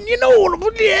 Well, you know what I'm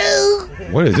gonna do.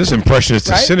 What is this impression? Is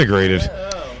disintegrated.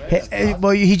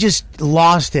 Well, he just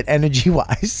lost it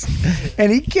energy-wise.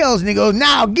 And he kills, and he goes,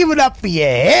 "Now give it up for your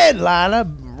headliner."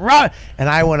 And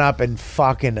I went up and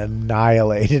fucking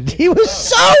annihilated. He was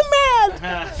so mad.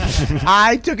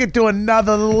 I took it to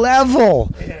another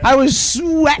level. I was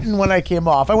sweating when I came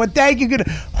off. I went, "Thank you, good."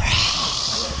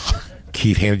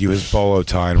 Keith handed you his bolo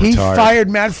tie and he retired. fired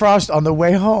Matt Frost on the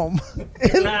way home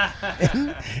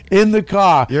in the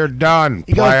car. You're done.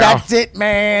 He goes, "That's it,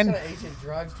 man." What kind of agent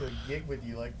drives to a gig with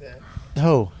you like that?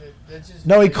 Who?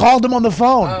 No, he called him on the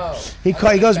phone. Oh. He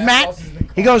goes, "Matt."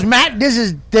 He goes, "Matt, this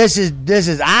is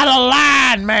out of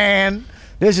line, man.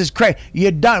 This is crazy.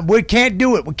 You're done. We can't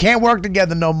do it. We can't work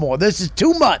together no more. This is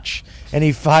too much." And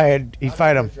he fired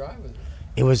him.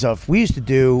 It was we used to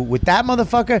do with that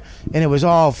motherfucker, and it was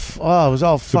all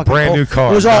fucking a brand new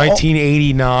car, It was all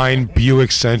 1989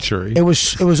 Buick Century. It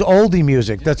was oldie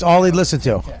music. That's all he listened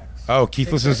to. Oh,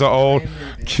 Keith listens to old.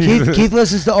 Keith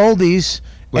listens to oldies,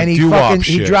 like and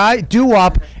he drives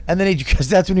doo-wop, and then because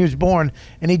that's when he was born,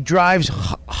 and he drives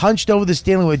hunched over the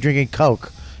steering wheel drinking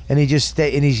Coke, and he just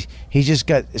he just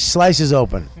got slices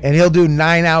open, and he'll do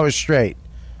 9 hours straight.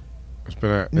 It's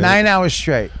been 9 hours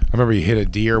straight. I remember he hit a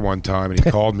deer one time, and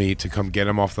he called me to come get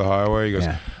him off the highway. He goes,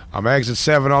 "I'm exit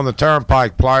 7 on the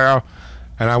turnpike, player."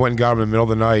 And I went and got him in the middle of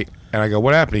the night. And I go,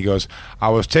 "What happened?" He goes, "I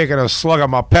was taking a slug of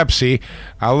my Pepsi.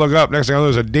 I look up, next thing I know,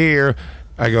 there's a deer."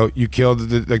 I go, "You killed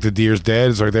the deer's dead?"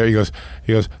 It's right there. He goes,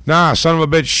 "Nah, son of a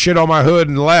bitch shit on my hood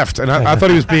and left." And I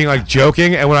thought he was being like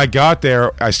joking. And when I got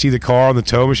there, I see the car on the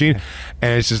tow machine,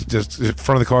 and it's just the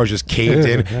front of the car is just caved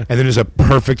in, and then there's a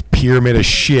perfect pyramid of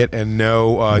shit and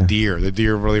no deer. The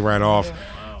deer really ran off.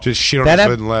 Just shit on his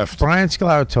hood and left. Brian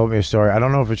Scalaro told me a story. I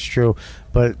don't know if it's true,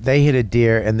 but they hit a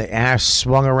deer, and the ass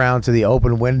swung around to the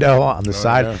open window on the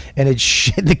side, and it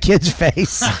shit the kid's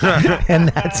face and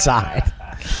that side.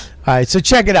 All right, so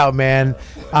check it out, man.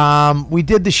 We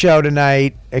did the show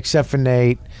tonight, except for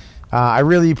Nate. I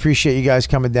really appreciate you guys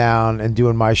coming down and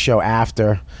doing my show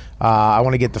after. I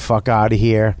want to get the fuck out of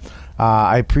here.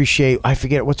 I appreciate, I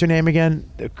forget, what's her name again?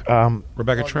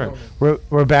 Rebecca Trent.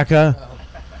 Rebecca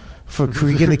for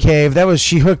Creek in the Cave.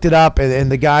 She hooked it up,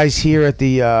 and the guys here at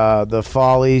the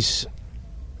Follies.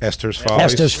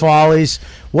 Esther's Follies.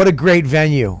 What a great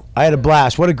venue. I had a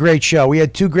blast. What a great show. We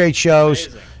had 2 great shows.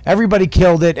 Amazing. Everybody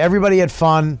killed it. Everybody had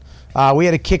fun. We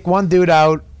had to kick one dude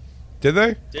out. Did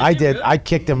they? I did. I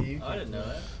kicked him. I didn't know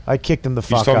that. I kicked him the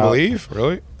fuck You told him out. to leave?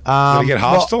 Really? Did he get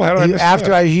hostile? How did I miss after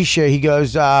that? he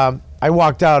goes, I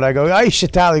walked out. I go, hey,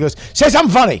 Shatal. He goes, say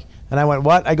something funny. And I went,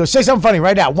 what? I go, say something funny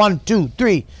right now. 1, 2,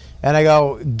 3. And I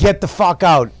go, get the fuck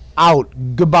out. Out.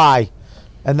 Goodbye.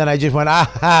 And then I just went,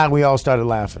 we all started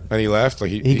laughing. And he left? Like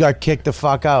he got kicked the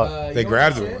fuck out. They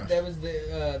grabbed him. That was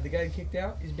the guy kicked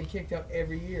out. He's been kicked out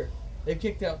every year. They've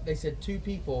kicked out, they said 2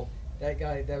 people. That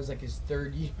guy, that was like his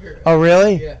 3rd year. Oh,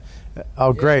 really? Yeah.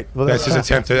 Oh, great. Well, That's his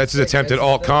attempt. That's his attempt at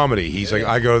alt comedy. He's like,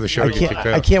 I go to the show to get kicked out.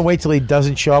 I can't wait till he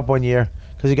doesn't show up one year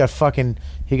because he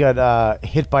got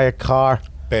hit by a car.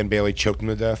 Ben Bailey choked him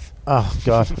to death. Oh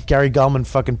God! Gary Gulman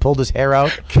fucking pulled his hair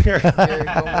out. Gary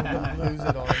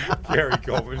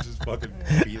Gulman just fucking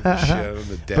beat the shit out of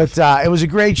him to death. But it was a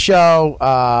great show.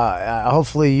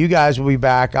 Hopefully, you guys will be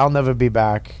back. I'll never be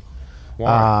back.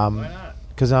 Why? Why not?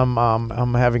 Because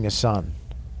I'm having a son.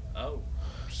 Oh.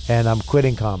 And I'm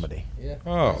quitting comedy. Yeah.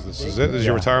 Oh, this is it? This is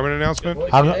your retirement announcement?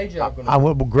 What's I'm your day job gonna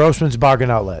with Grossman's Bargain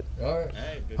Outlet. be? All right.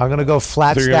 Hey, good. I'm gonna go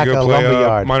flat So you're stack going to a go play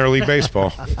lumberyard. minor league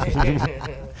baseball.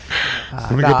 I'm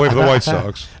going to go play for the White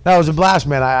Sox. No, it was a blast,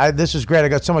 man. This was great. I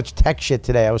got so much tech shit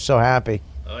today. I was so happy.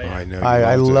 Oh, yeah. I know. you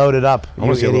I loved it. loaded up. I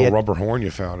want to see a you little idiot. rubber horn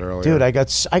you found earlier. Dude, I got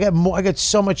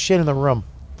so much shit in the room.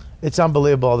 It's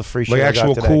unbelievable all the free shit like I actual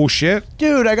got today. cool shit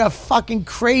Dude, I got fucking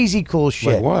crazy cool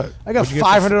shit. Like what? I got What'd you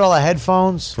get $500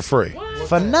 headphones for free.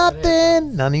 for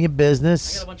nothing. None of your I got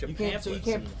business. a bunch of You can't, so you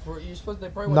can't, you're supposed to,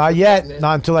 they probably Not want yet. to plug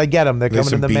Not until I get them. They're There's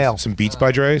coming in the some mail. Some Beats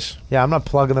by Dre's. Yeah, I'm not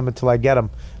plugging them until I get them.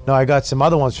 No, I got some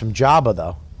other ones from Jabba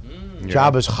though.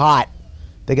 Jabba's hot.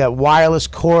 They got wireless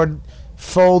cord,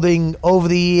 folding, over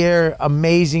the ear,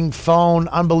 amazing phone,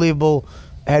 unbelievable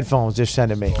headphones they're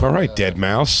sending me. All right, Dead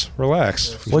Mouse.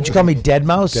 Relax. What'd you call me, Dead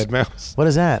Mouse? Dead Mouse. What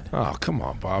is that? Oh, come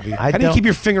on, Bobby. I How do you don't- keep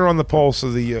your finger on the pulse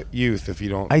of the youth if you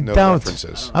don't I know don't.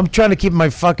 references? I'm trying to keep my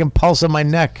fucking pulse on my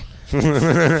neck.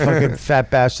 Fucking fat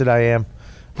bastard I am.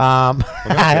 I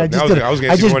I was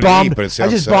gonna say you wanted to eat, but it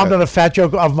sounds just sad. bombed on a fat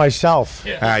joke of myself.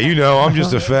 You know, I'm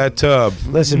just a fat tub.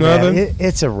 Listen, Nothing. man,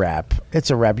 it's a wrap. It's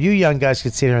a wrap. You young guys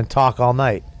could sit here and talk all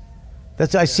night.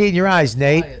 That's I see it in your eyes,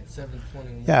 Nate. at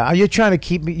 7:21. Yeah, you're trying to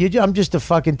keep me. I'm just a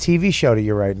fucking TV show to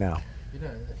you right now.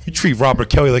 You treat Robert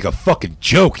Kelly like a fucking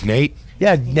joke, Nate.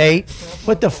 Yeah, Nate.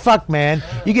 What the fuck, man?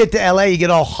 You get to LA, you get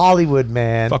all Hollywood,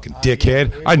 man. Fucking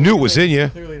dickhead. I knew it was in you.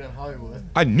 Clearly not Hollywood.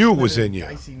 I knew it was in you.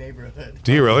 Dicey neighborhood.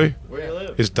 Do you really? Where do you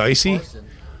live? Is dicey?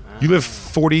 You live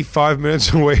 45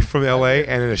 minutes away from LA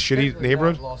and in a shitty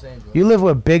neighborhood? Los Angeles. You live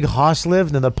where Big Hoss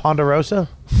lived in the Ponderosa?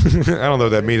 I don't know what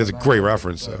that means. That's a great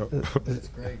reference, though. That's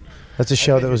great. That's a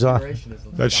show that was on.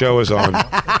 That show was on.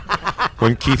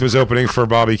 When Keith was opening for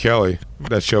Bobby Kelly,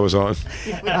 that show was on.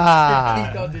 Keith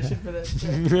auditioned for that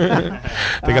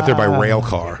show. They got there by rail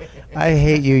car. I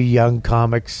hate you young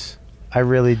comics. I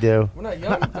really do. We're not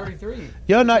young. I'm 33.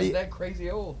 You're not- Just that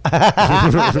crazy old.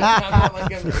 I'm not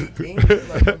like I'm 18.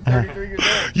 Like I'm 33 years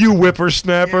old. You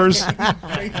whippersnappers.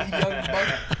 Crazy young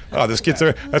buck. Oh, this kid's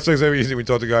there. That's like when we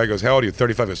talk to a guy who goes, how old are you?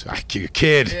 35. He goes, you're a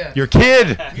kid. Yeah. You're a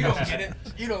kid. You don't get it.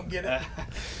 You don't get it.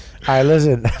 All right,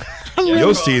 listen.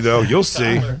 You'll see, though. You'll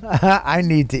see. I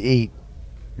need to eat.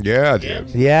 Yeah, dude.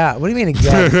 Yeah. What do you mean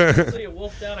again? So you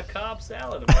wolfed down a Cobb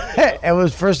salad. It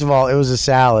was, first of all, it was a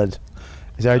salad.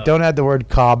 So I don't add the word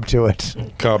Cobb to it.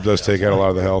 Cobb does take out a lot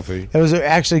of the healthy. It was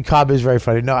actually Cobb is very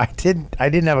funny. No, I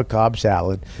didn't have a Cobb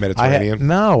salad. Mediterranean?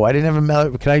 No, I didn't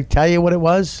have a. Can I tell you what it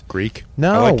was? Greek?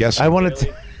 No, I like guessing. I wanted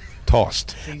to.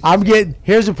 Tossed.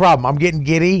 Here's the problem. I'm getting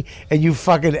giddy, and you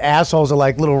fucking assholes are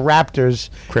like little raptors.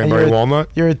 and Cranberry you're- walnut?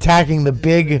 You're attacking the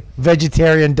big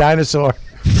vegetarian dinosaur.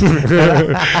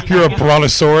 You're a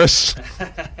brontosaurus.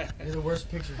 They're the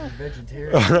worst pictures of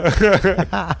vegetarian.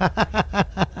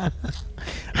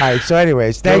 All right. So,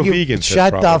 anyways, thank you. vegan, says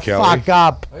Shut the Robert Kelly. fuck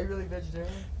up. Are you really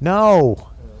vegetarian? No,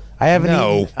 I haven't.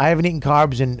 No. I haven't eaten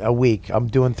carbs in a week. I'm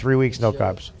doing 3 weeks no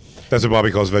carbs. That's what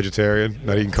Bobby calls vegetarian.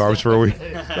 Not eating carbs for a week.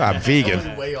 I'm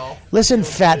vegan. Way off. Listen,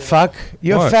 fat fuck,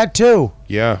 you're What? fat too.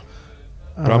 Yeah.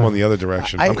 But I'm on the other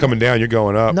direction. I- I'm coming down. You're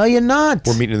going up. No, you're not.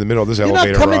 We're meeting in the middle of this You're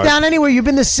elevator not coming ride. down anywhere. You've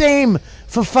been the same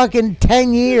for fucking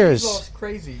 10 He's years. lost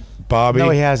crazy. Bobby. No,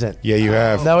 he hasn't. Yeah, you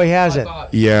have. No, he hasn't.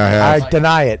 Yeah, I have. I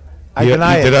deny it. I Yeah,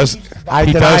 deny he it. does. I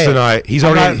He deny does it. deny it. He's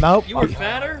I'm already. not- nope. You were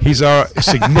fatter? He's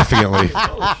significantly.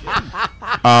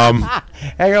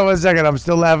 Hang on 1 second. I'm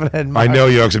still laughing at I Mark. know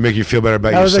you, because it make you feel better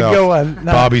about That was yourself. a good one.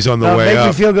 No, Bobby's on the no, way make me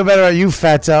up. feel good better about you,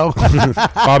 fatso.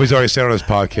 Bobby's already said on his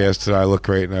podcast that I look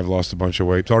great and I've lost a bunch of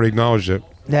weight. He's already acknowledged it.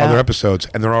 Yeah. Other episodes,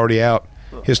 and they're already out.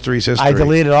 History's history. I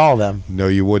deleted all of them. No,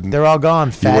 you wouldn't. They're all gone,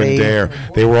 You fatty. wouldn't dare.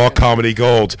 They were all comedy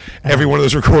gold. Every one of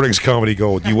those recordings, comedy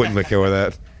gold. You wouldn't let go of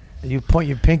that. You point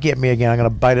your pinky at me again. I'm gonna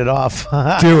bite it off.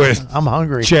 Do it. I'm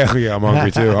hungry. Yeah, I'm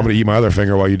hungry too. I'm gonna eat my other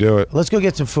finger while you do it. Let's go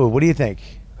get some food. What do you think?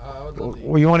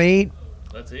 Well, you want to eat?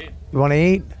 Let's eat. You want to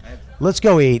eat? Let's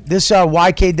go eat. This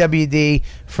YKWD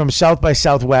from South by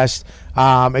Southwest.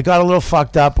 It got a little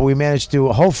fucked up, but we managed to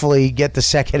hopefully get the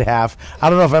second half. I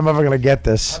don't know if I'm ever gonna get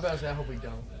this. I hope we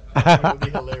don't. It would be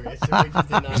hilarious. If we just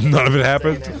did not None of it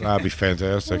happened. That'd be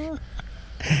fantastic.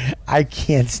 I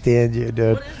can't stand you,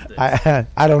 dude. I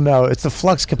don't know. It's the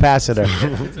flux capacitor.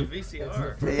 It's a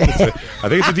VCR. I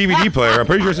think it's a DVD player. I'm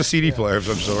pretty sure it's a CD player of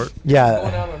some sort. Yeah.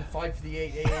 Going out on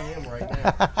 5:58 a.m. right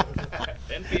now.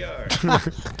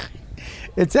 NPR.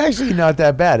 It's actually not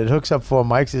that bad. It hooks up 4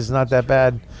 mics. It's not that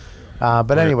bad.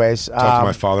 But anyways, Talk to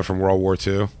my father from World War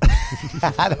II.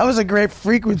 that was a great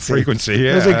frequency.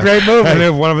 Yeah. It was a great movie. And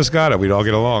if one of us got it, we'd all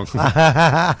get along.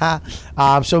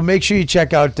 So make sure you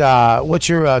check out what's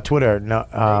your Twitter? No,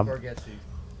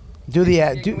 do the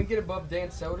ad. Can we get above Dan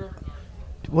Soder?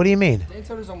 What do you mean? Dan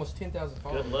Soder's almost 10,000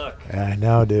 followers. Good luck. I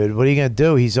know, dude. What are you gonna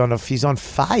do? He's on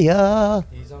fire.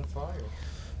 He's on fire.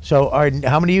 So, all right,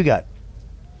 how many you got?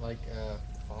 Like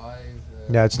 5.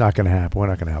 No, it's not gonna happen. We're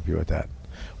not gonna help you with that.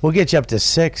 We'll get you up to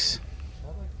 6.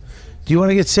 Do you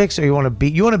want to get 6, or you want to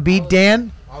beat? You want to beat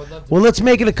Dan? I would love to. Well, let's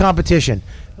make it a competition.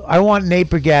 I want Nate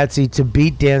Bargatze to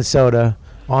beat Dan Soda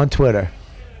on Twitter.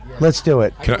 Yeah. Let's do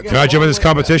it. Can I jump in this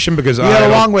competition because I have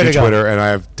a long way do to go. Twitter and I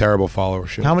have terrible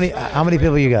followership. How many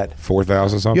people you got?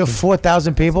 4,000 something. You have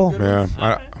 4,000 people?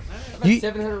 Yeah.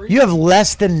 You have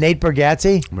less than Nate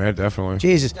Bargatze? Yeah, definitely.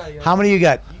 Jesus. How many you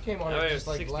got? You came on just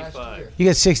like 65. last year. You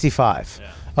got 65.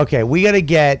 Yeah. Okay, we got to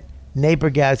get Nate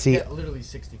Bargatze Yeah, literally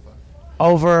 65.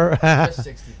 over Just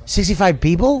 65. 65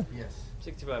 people? Yes.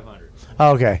 6,500.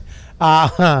 Okay.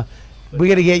 We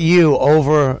got to get you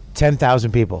over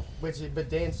 10,000 people. But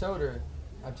Dan Soder,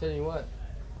 I'm telling you what,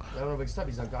 I don't know if it's stuff.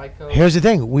 He's on Geico. Here's the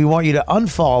thing. We want you to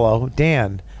unfollow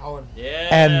Dan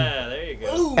Yeah, there you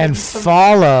go. and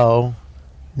follow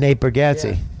Nate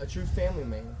Bargatze. Yeah, a true family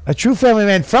man. A true family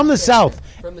man from the South.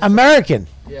 From the American.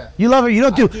 Yeah. You love it. You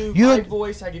don't I do my don't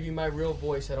voice. I give you my real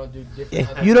voice. I don't do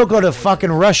different. you don't go to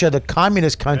fucking Russia, the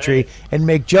communist country, and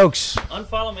make jokes.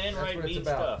 Unfollow me and That's write what it's mean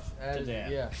about. stuff to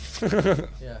Dan. Yeah.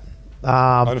 Yeah.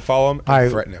 Unfollow him and all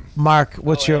right, threaten him. Mark,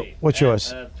 what's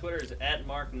yours? Twitter is at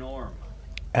Mark Norm.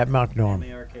 At Mark Norm.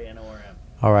 MARKNORM.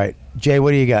 All right. Jay,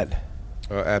 what do you got?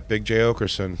 At Big Jay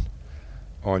Oakerson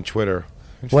on Twitter.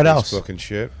 And What Facebook else? and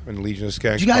shit. And Legion of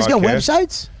Skanks Do you guys got podcast.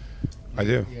 websites? I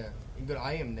do. Yeah. You can go to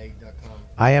IamNate.com.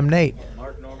 I am Nate.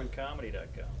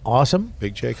 MarkNormanComedy.com. Awesome.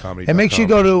 BigJComedy.com. And make sure you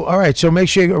go to, all right, so make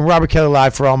sure you go to Robert Kelly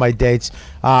Live for all my dates.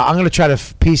 I'm going to try to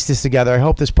piece this together. I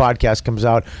hope this podcast comes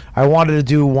out. I wanted to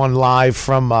do one live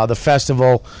from the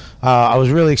festival. I was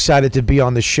really excited to be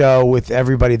on the show with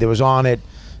everybody that was on it.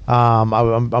 I'm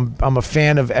a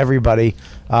fan of everybody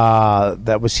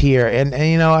that was here, and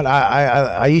you know what?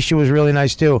 Aisha was really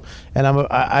nice too, and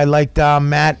I liked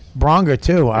Matt Bronger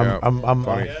too. I'm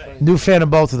a new fan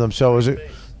of both of them, so it was a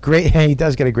great. He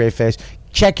does get a great face.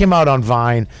 Check him out on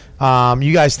Vine.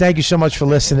 You guys, thank you so much for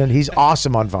listening. He's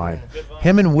awesome on Vine.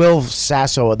 Him and Will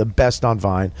Sasso are the best on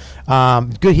Vine.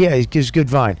 Good, yeah, he gives good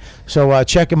Vine. So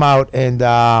check him out, and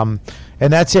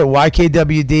that's it.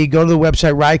 YKWD. Go to the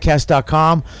website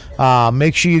riotcast.com.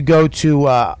 Make sure you go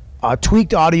to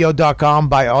tweakedaudio.com.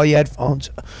 Buy all your headphones.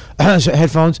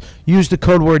 Use the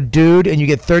code word dude, and you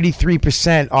get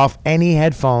 33% off any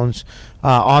headphones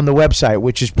on the website,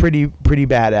 which is pretty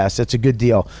badass. That's a good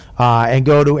deal. And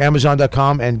go to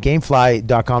amazon.com and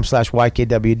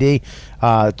gamefly.com/YKWD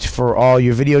for all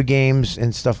your video games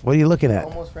and stuff. What are you looking at?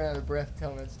 Almost ran out of breath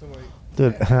telling that story.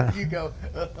 Dude. You go.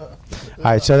 All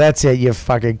right, so that's it, you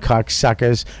fucking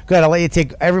cocksuckers. Go ahead, I'll let you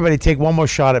everybody take one more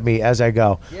shot at me as I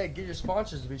go. Yeah, get your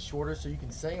sponsors to be shorter so you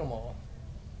can say them all.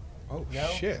 Oh, No?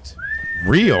 shit.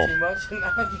 Real. Too much?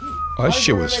 Oh, that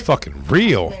shit was fucking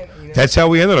real. That's how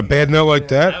we ended on a bad note like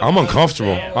that? I'm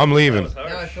uncomfortable. I'm leaving. Now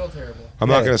I feel terrible. I'm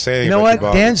not going to say anything. You know about what?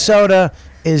 your Dan body. Soda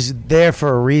is there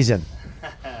for a reason.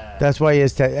 That's why he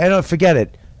is. I don't forget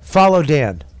it. Follow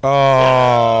Dan.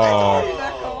 Oh.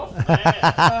 That's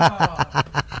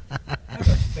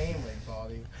a family,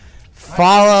 Bobby.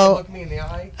 Follow. Look me in the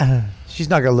eye. She's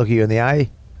not going to look you in the eye.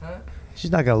 Huh?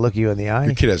 She's not going to look you in the eye.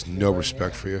 Your kid has no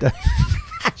respect for you.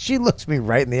 She looks me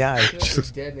right in the eye. She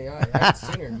looks dead in the eye. I haven't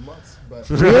seen her in months. But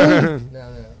Really?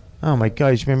 No. Oh my God,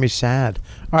 you just made me sad.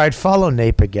 All right, follow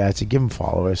Nate Bargatze. Give him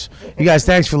followers. You guys,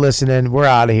 thanks for listening. We're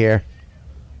out of here.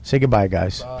 Say goodbye,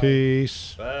 guys.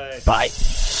 Peace. Bye.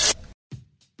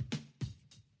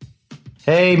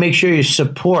 Hey, make sure you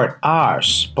support our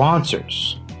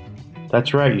sponsors.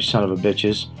 That's right, you son of a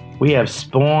bitches. We have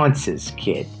sponsors,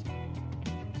 kid.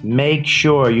 make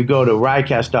sure you go to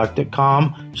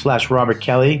riotcast.com/Robert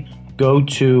Kelly. Go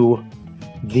to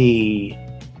the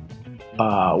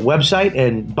website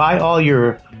and buy all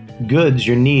your goods,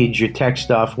 your needs, your tech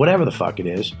stuff, whatever the fuck it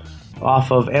is,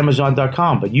 off of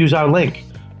Amazon.com. But use our link.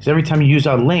 Because every time you use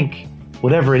our link,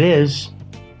 whatever it is,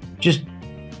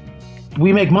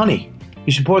 we make money.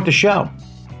 You support the show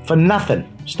for nothing.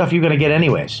 Stuff you're going to get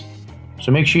anyways.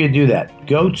 So make sure you do that.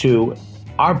 Go to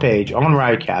our page on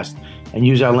Riotcast and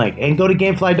use our link. And go to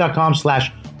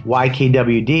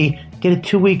Gamefly.com/YKWD. Get a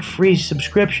 2-week free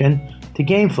subscription to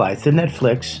Gamefly. It's the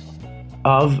Netflix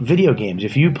of video games.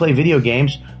 If you play video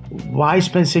games, why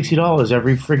spend $60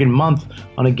 every friggin' month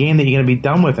on a game that you're going to be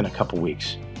done with in a couple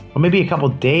weeks? Or maybe a couple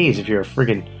days if you're a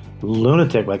friggin'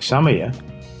 lunatic like some of you.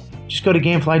 Just go to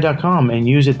Gamefly.com and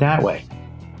use it that way.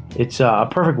 It's a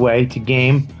perfect way to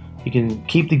game. You can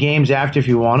keep the games after if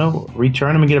you want to,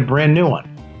 return them and get a brand new one.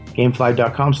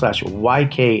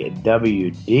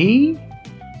 Gamefly.com/YKWD.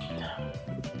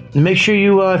 And make sure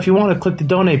you, if you want to, click the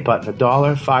donate button.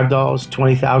 $1, $5,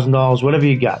 $20,000, whatever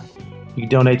you got. You can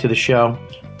donate to the show.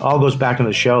 All goes back into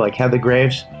the show, like Heather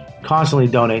Graves. Constantly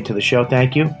donate to the show.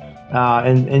 Thank you.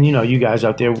 And you know, you guys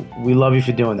out there, we love you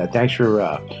for doing that. Thanks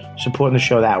for supporting the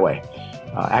show that way.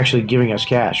 Actually giving us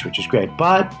cash, which is great.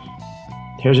 But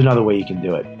here's another way you can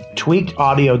do it.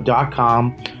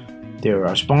 TweakedAudio.com. They're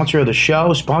a sponsor of the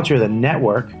show, sponsor of the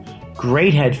network.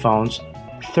 Great headphones,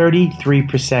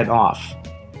 33% off.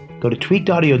 Go to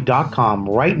tweakedaudio.com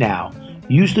right now.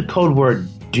 Use the code word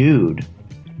DUDE,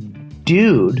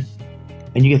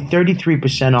 and you get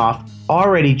 33% off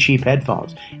already cheap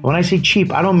headphones. And when I say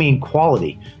cheap, I don't mean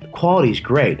quality. The quality's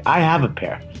great. I have a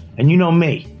pair, and you know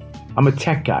me. I'm a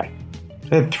tech guy.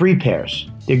 I have 3 pairs.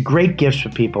 They're great gifts for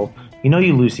people. You know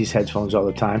you lose these headphones all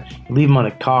the time. You leave them on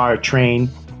a car, a train,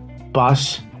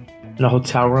 bus, in a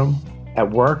hotel room,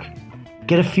 at work.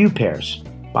 Get a few pairs.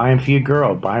 Buy them for your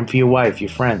girl. Buy them for your wife, your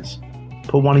friends.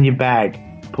 Put one in your bag.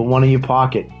 Put one in your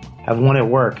pocket. Have one at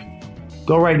work.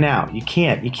 Go right now. You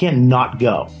can't not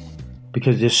go.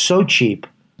 Because they're so cheap,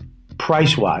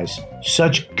 price-wise,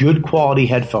 such good quality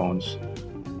headphones.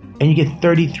 And you get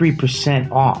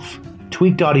 33% off.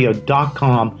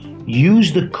 TweakedAudio.com.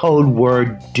 Use the code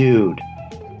word DUDE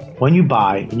when you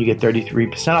buy, and you get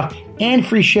 33% off and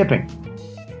free shipping.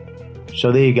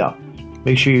 So there you go.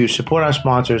 Make sure you support our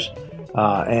sponsors,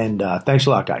 and thanks a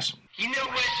lot, guys. You know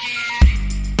what?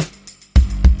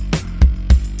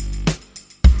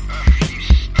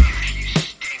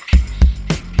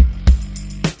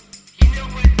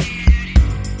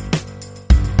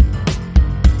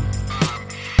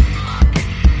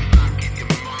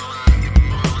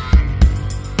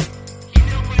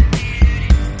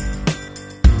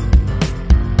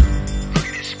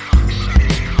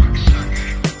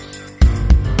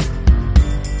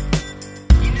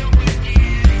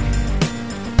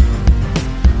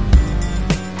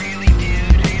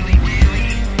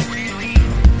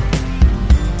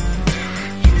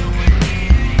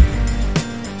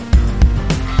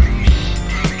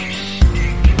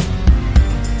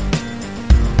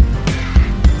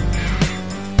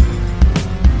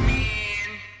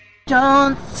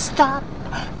 Don't stop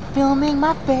filming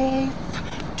my face.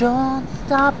 Don't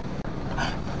stop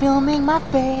filming my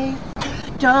face.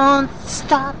 Don't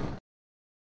stop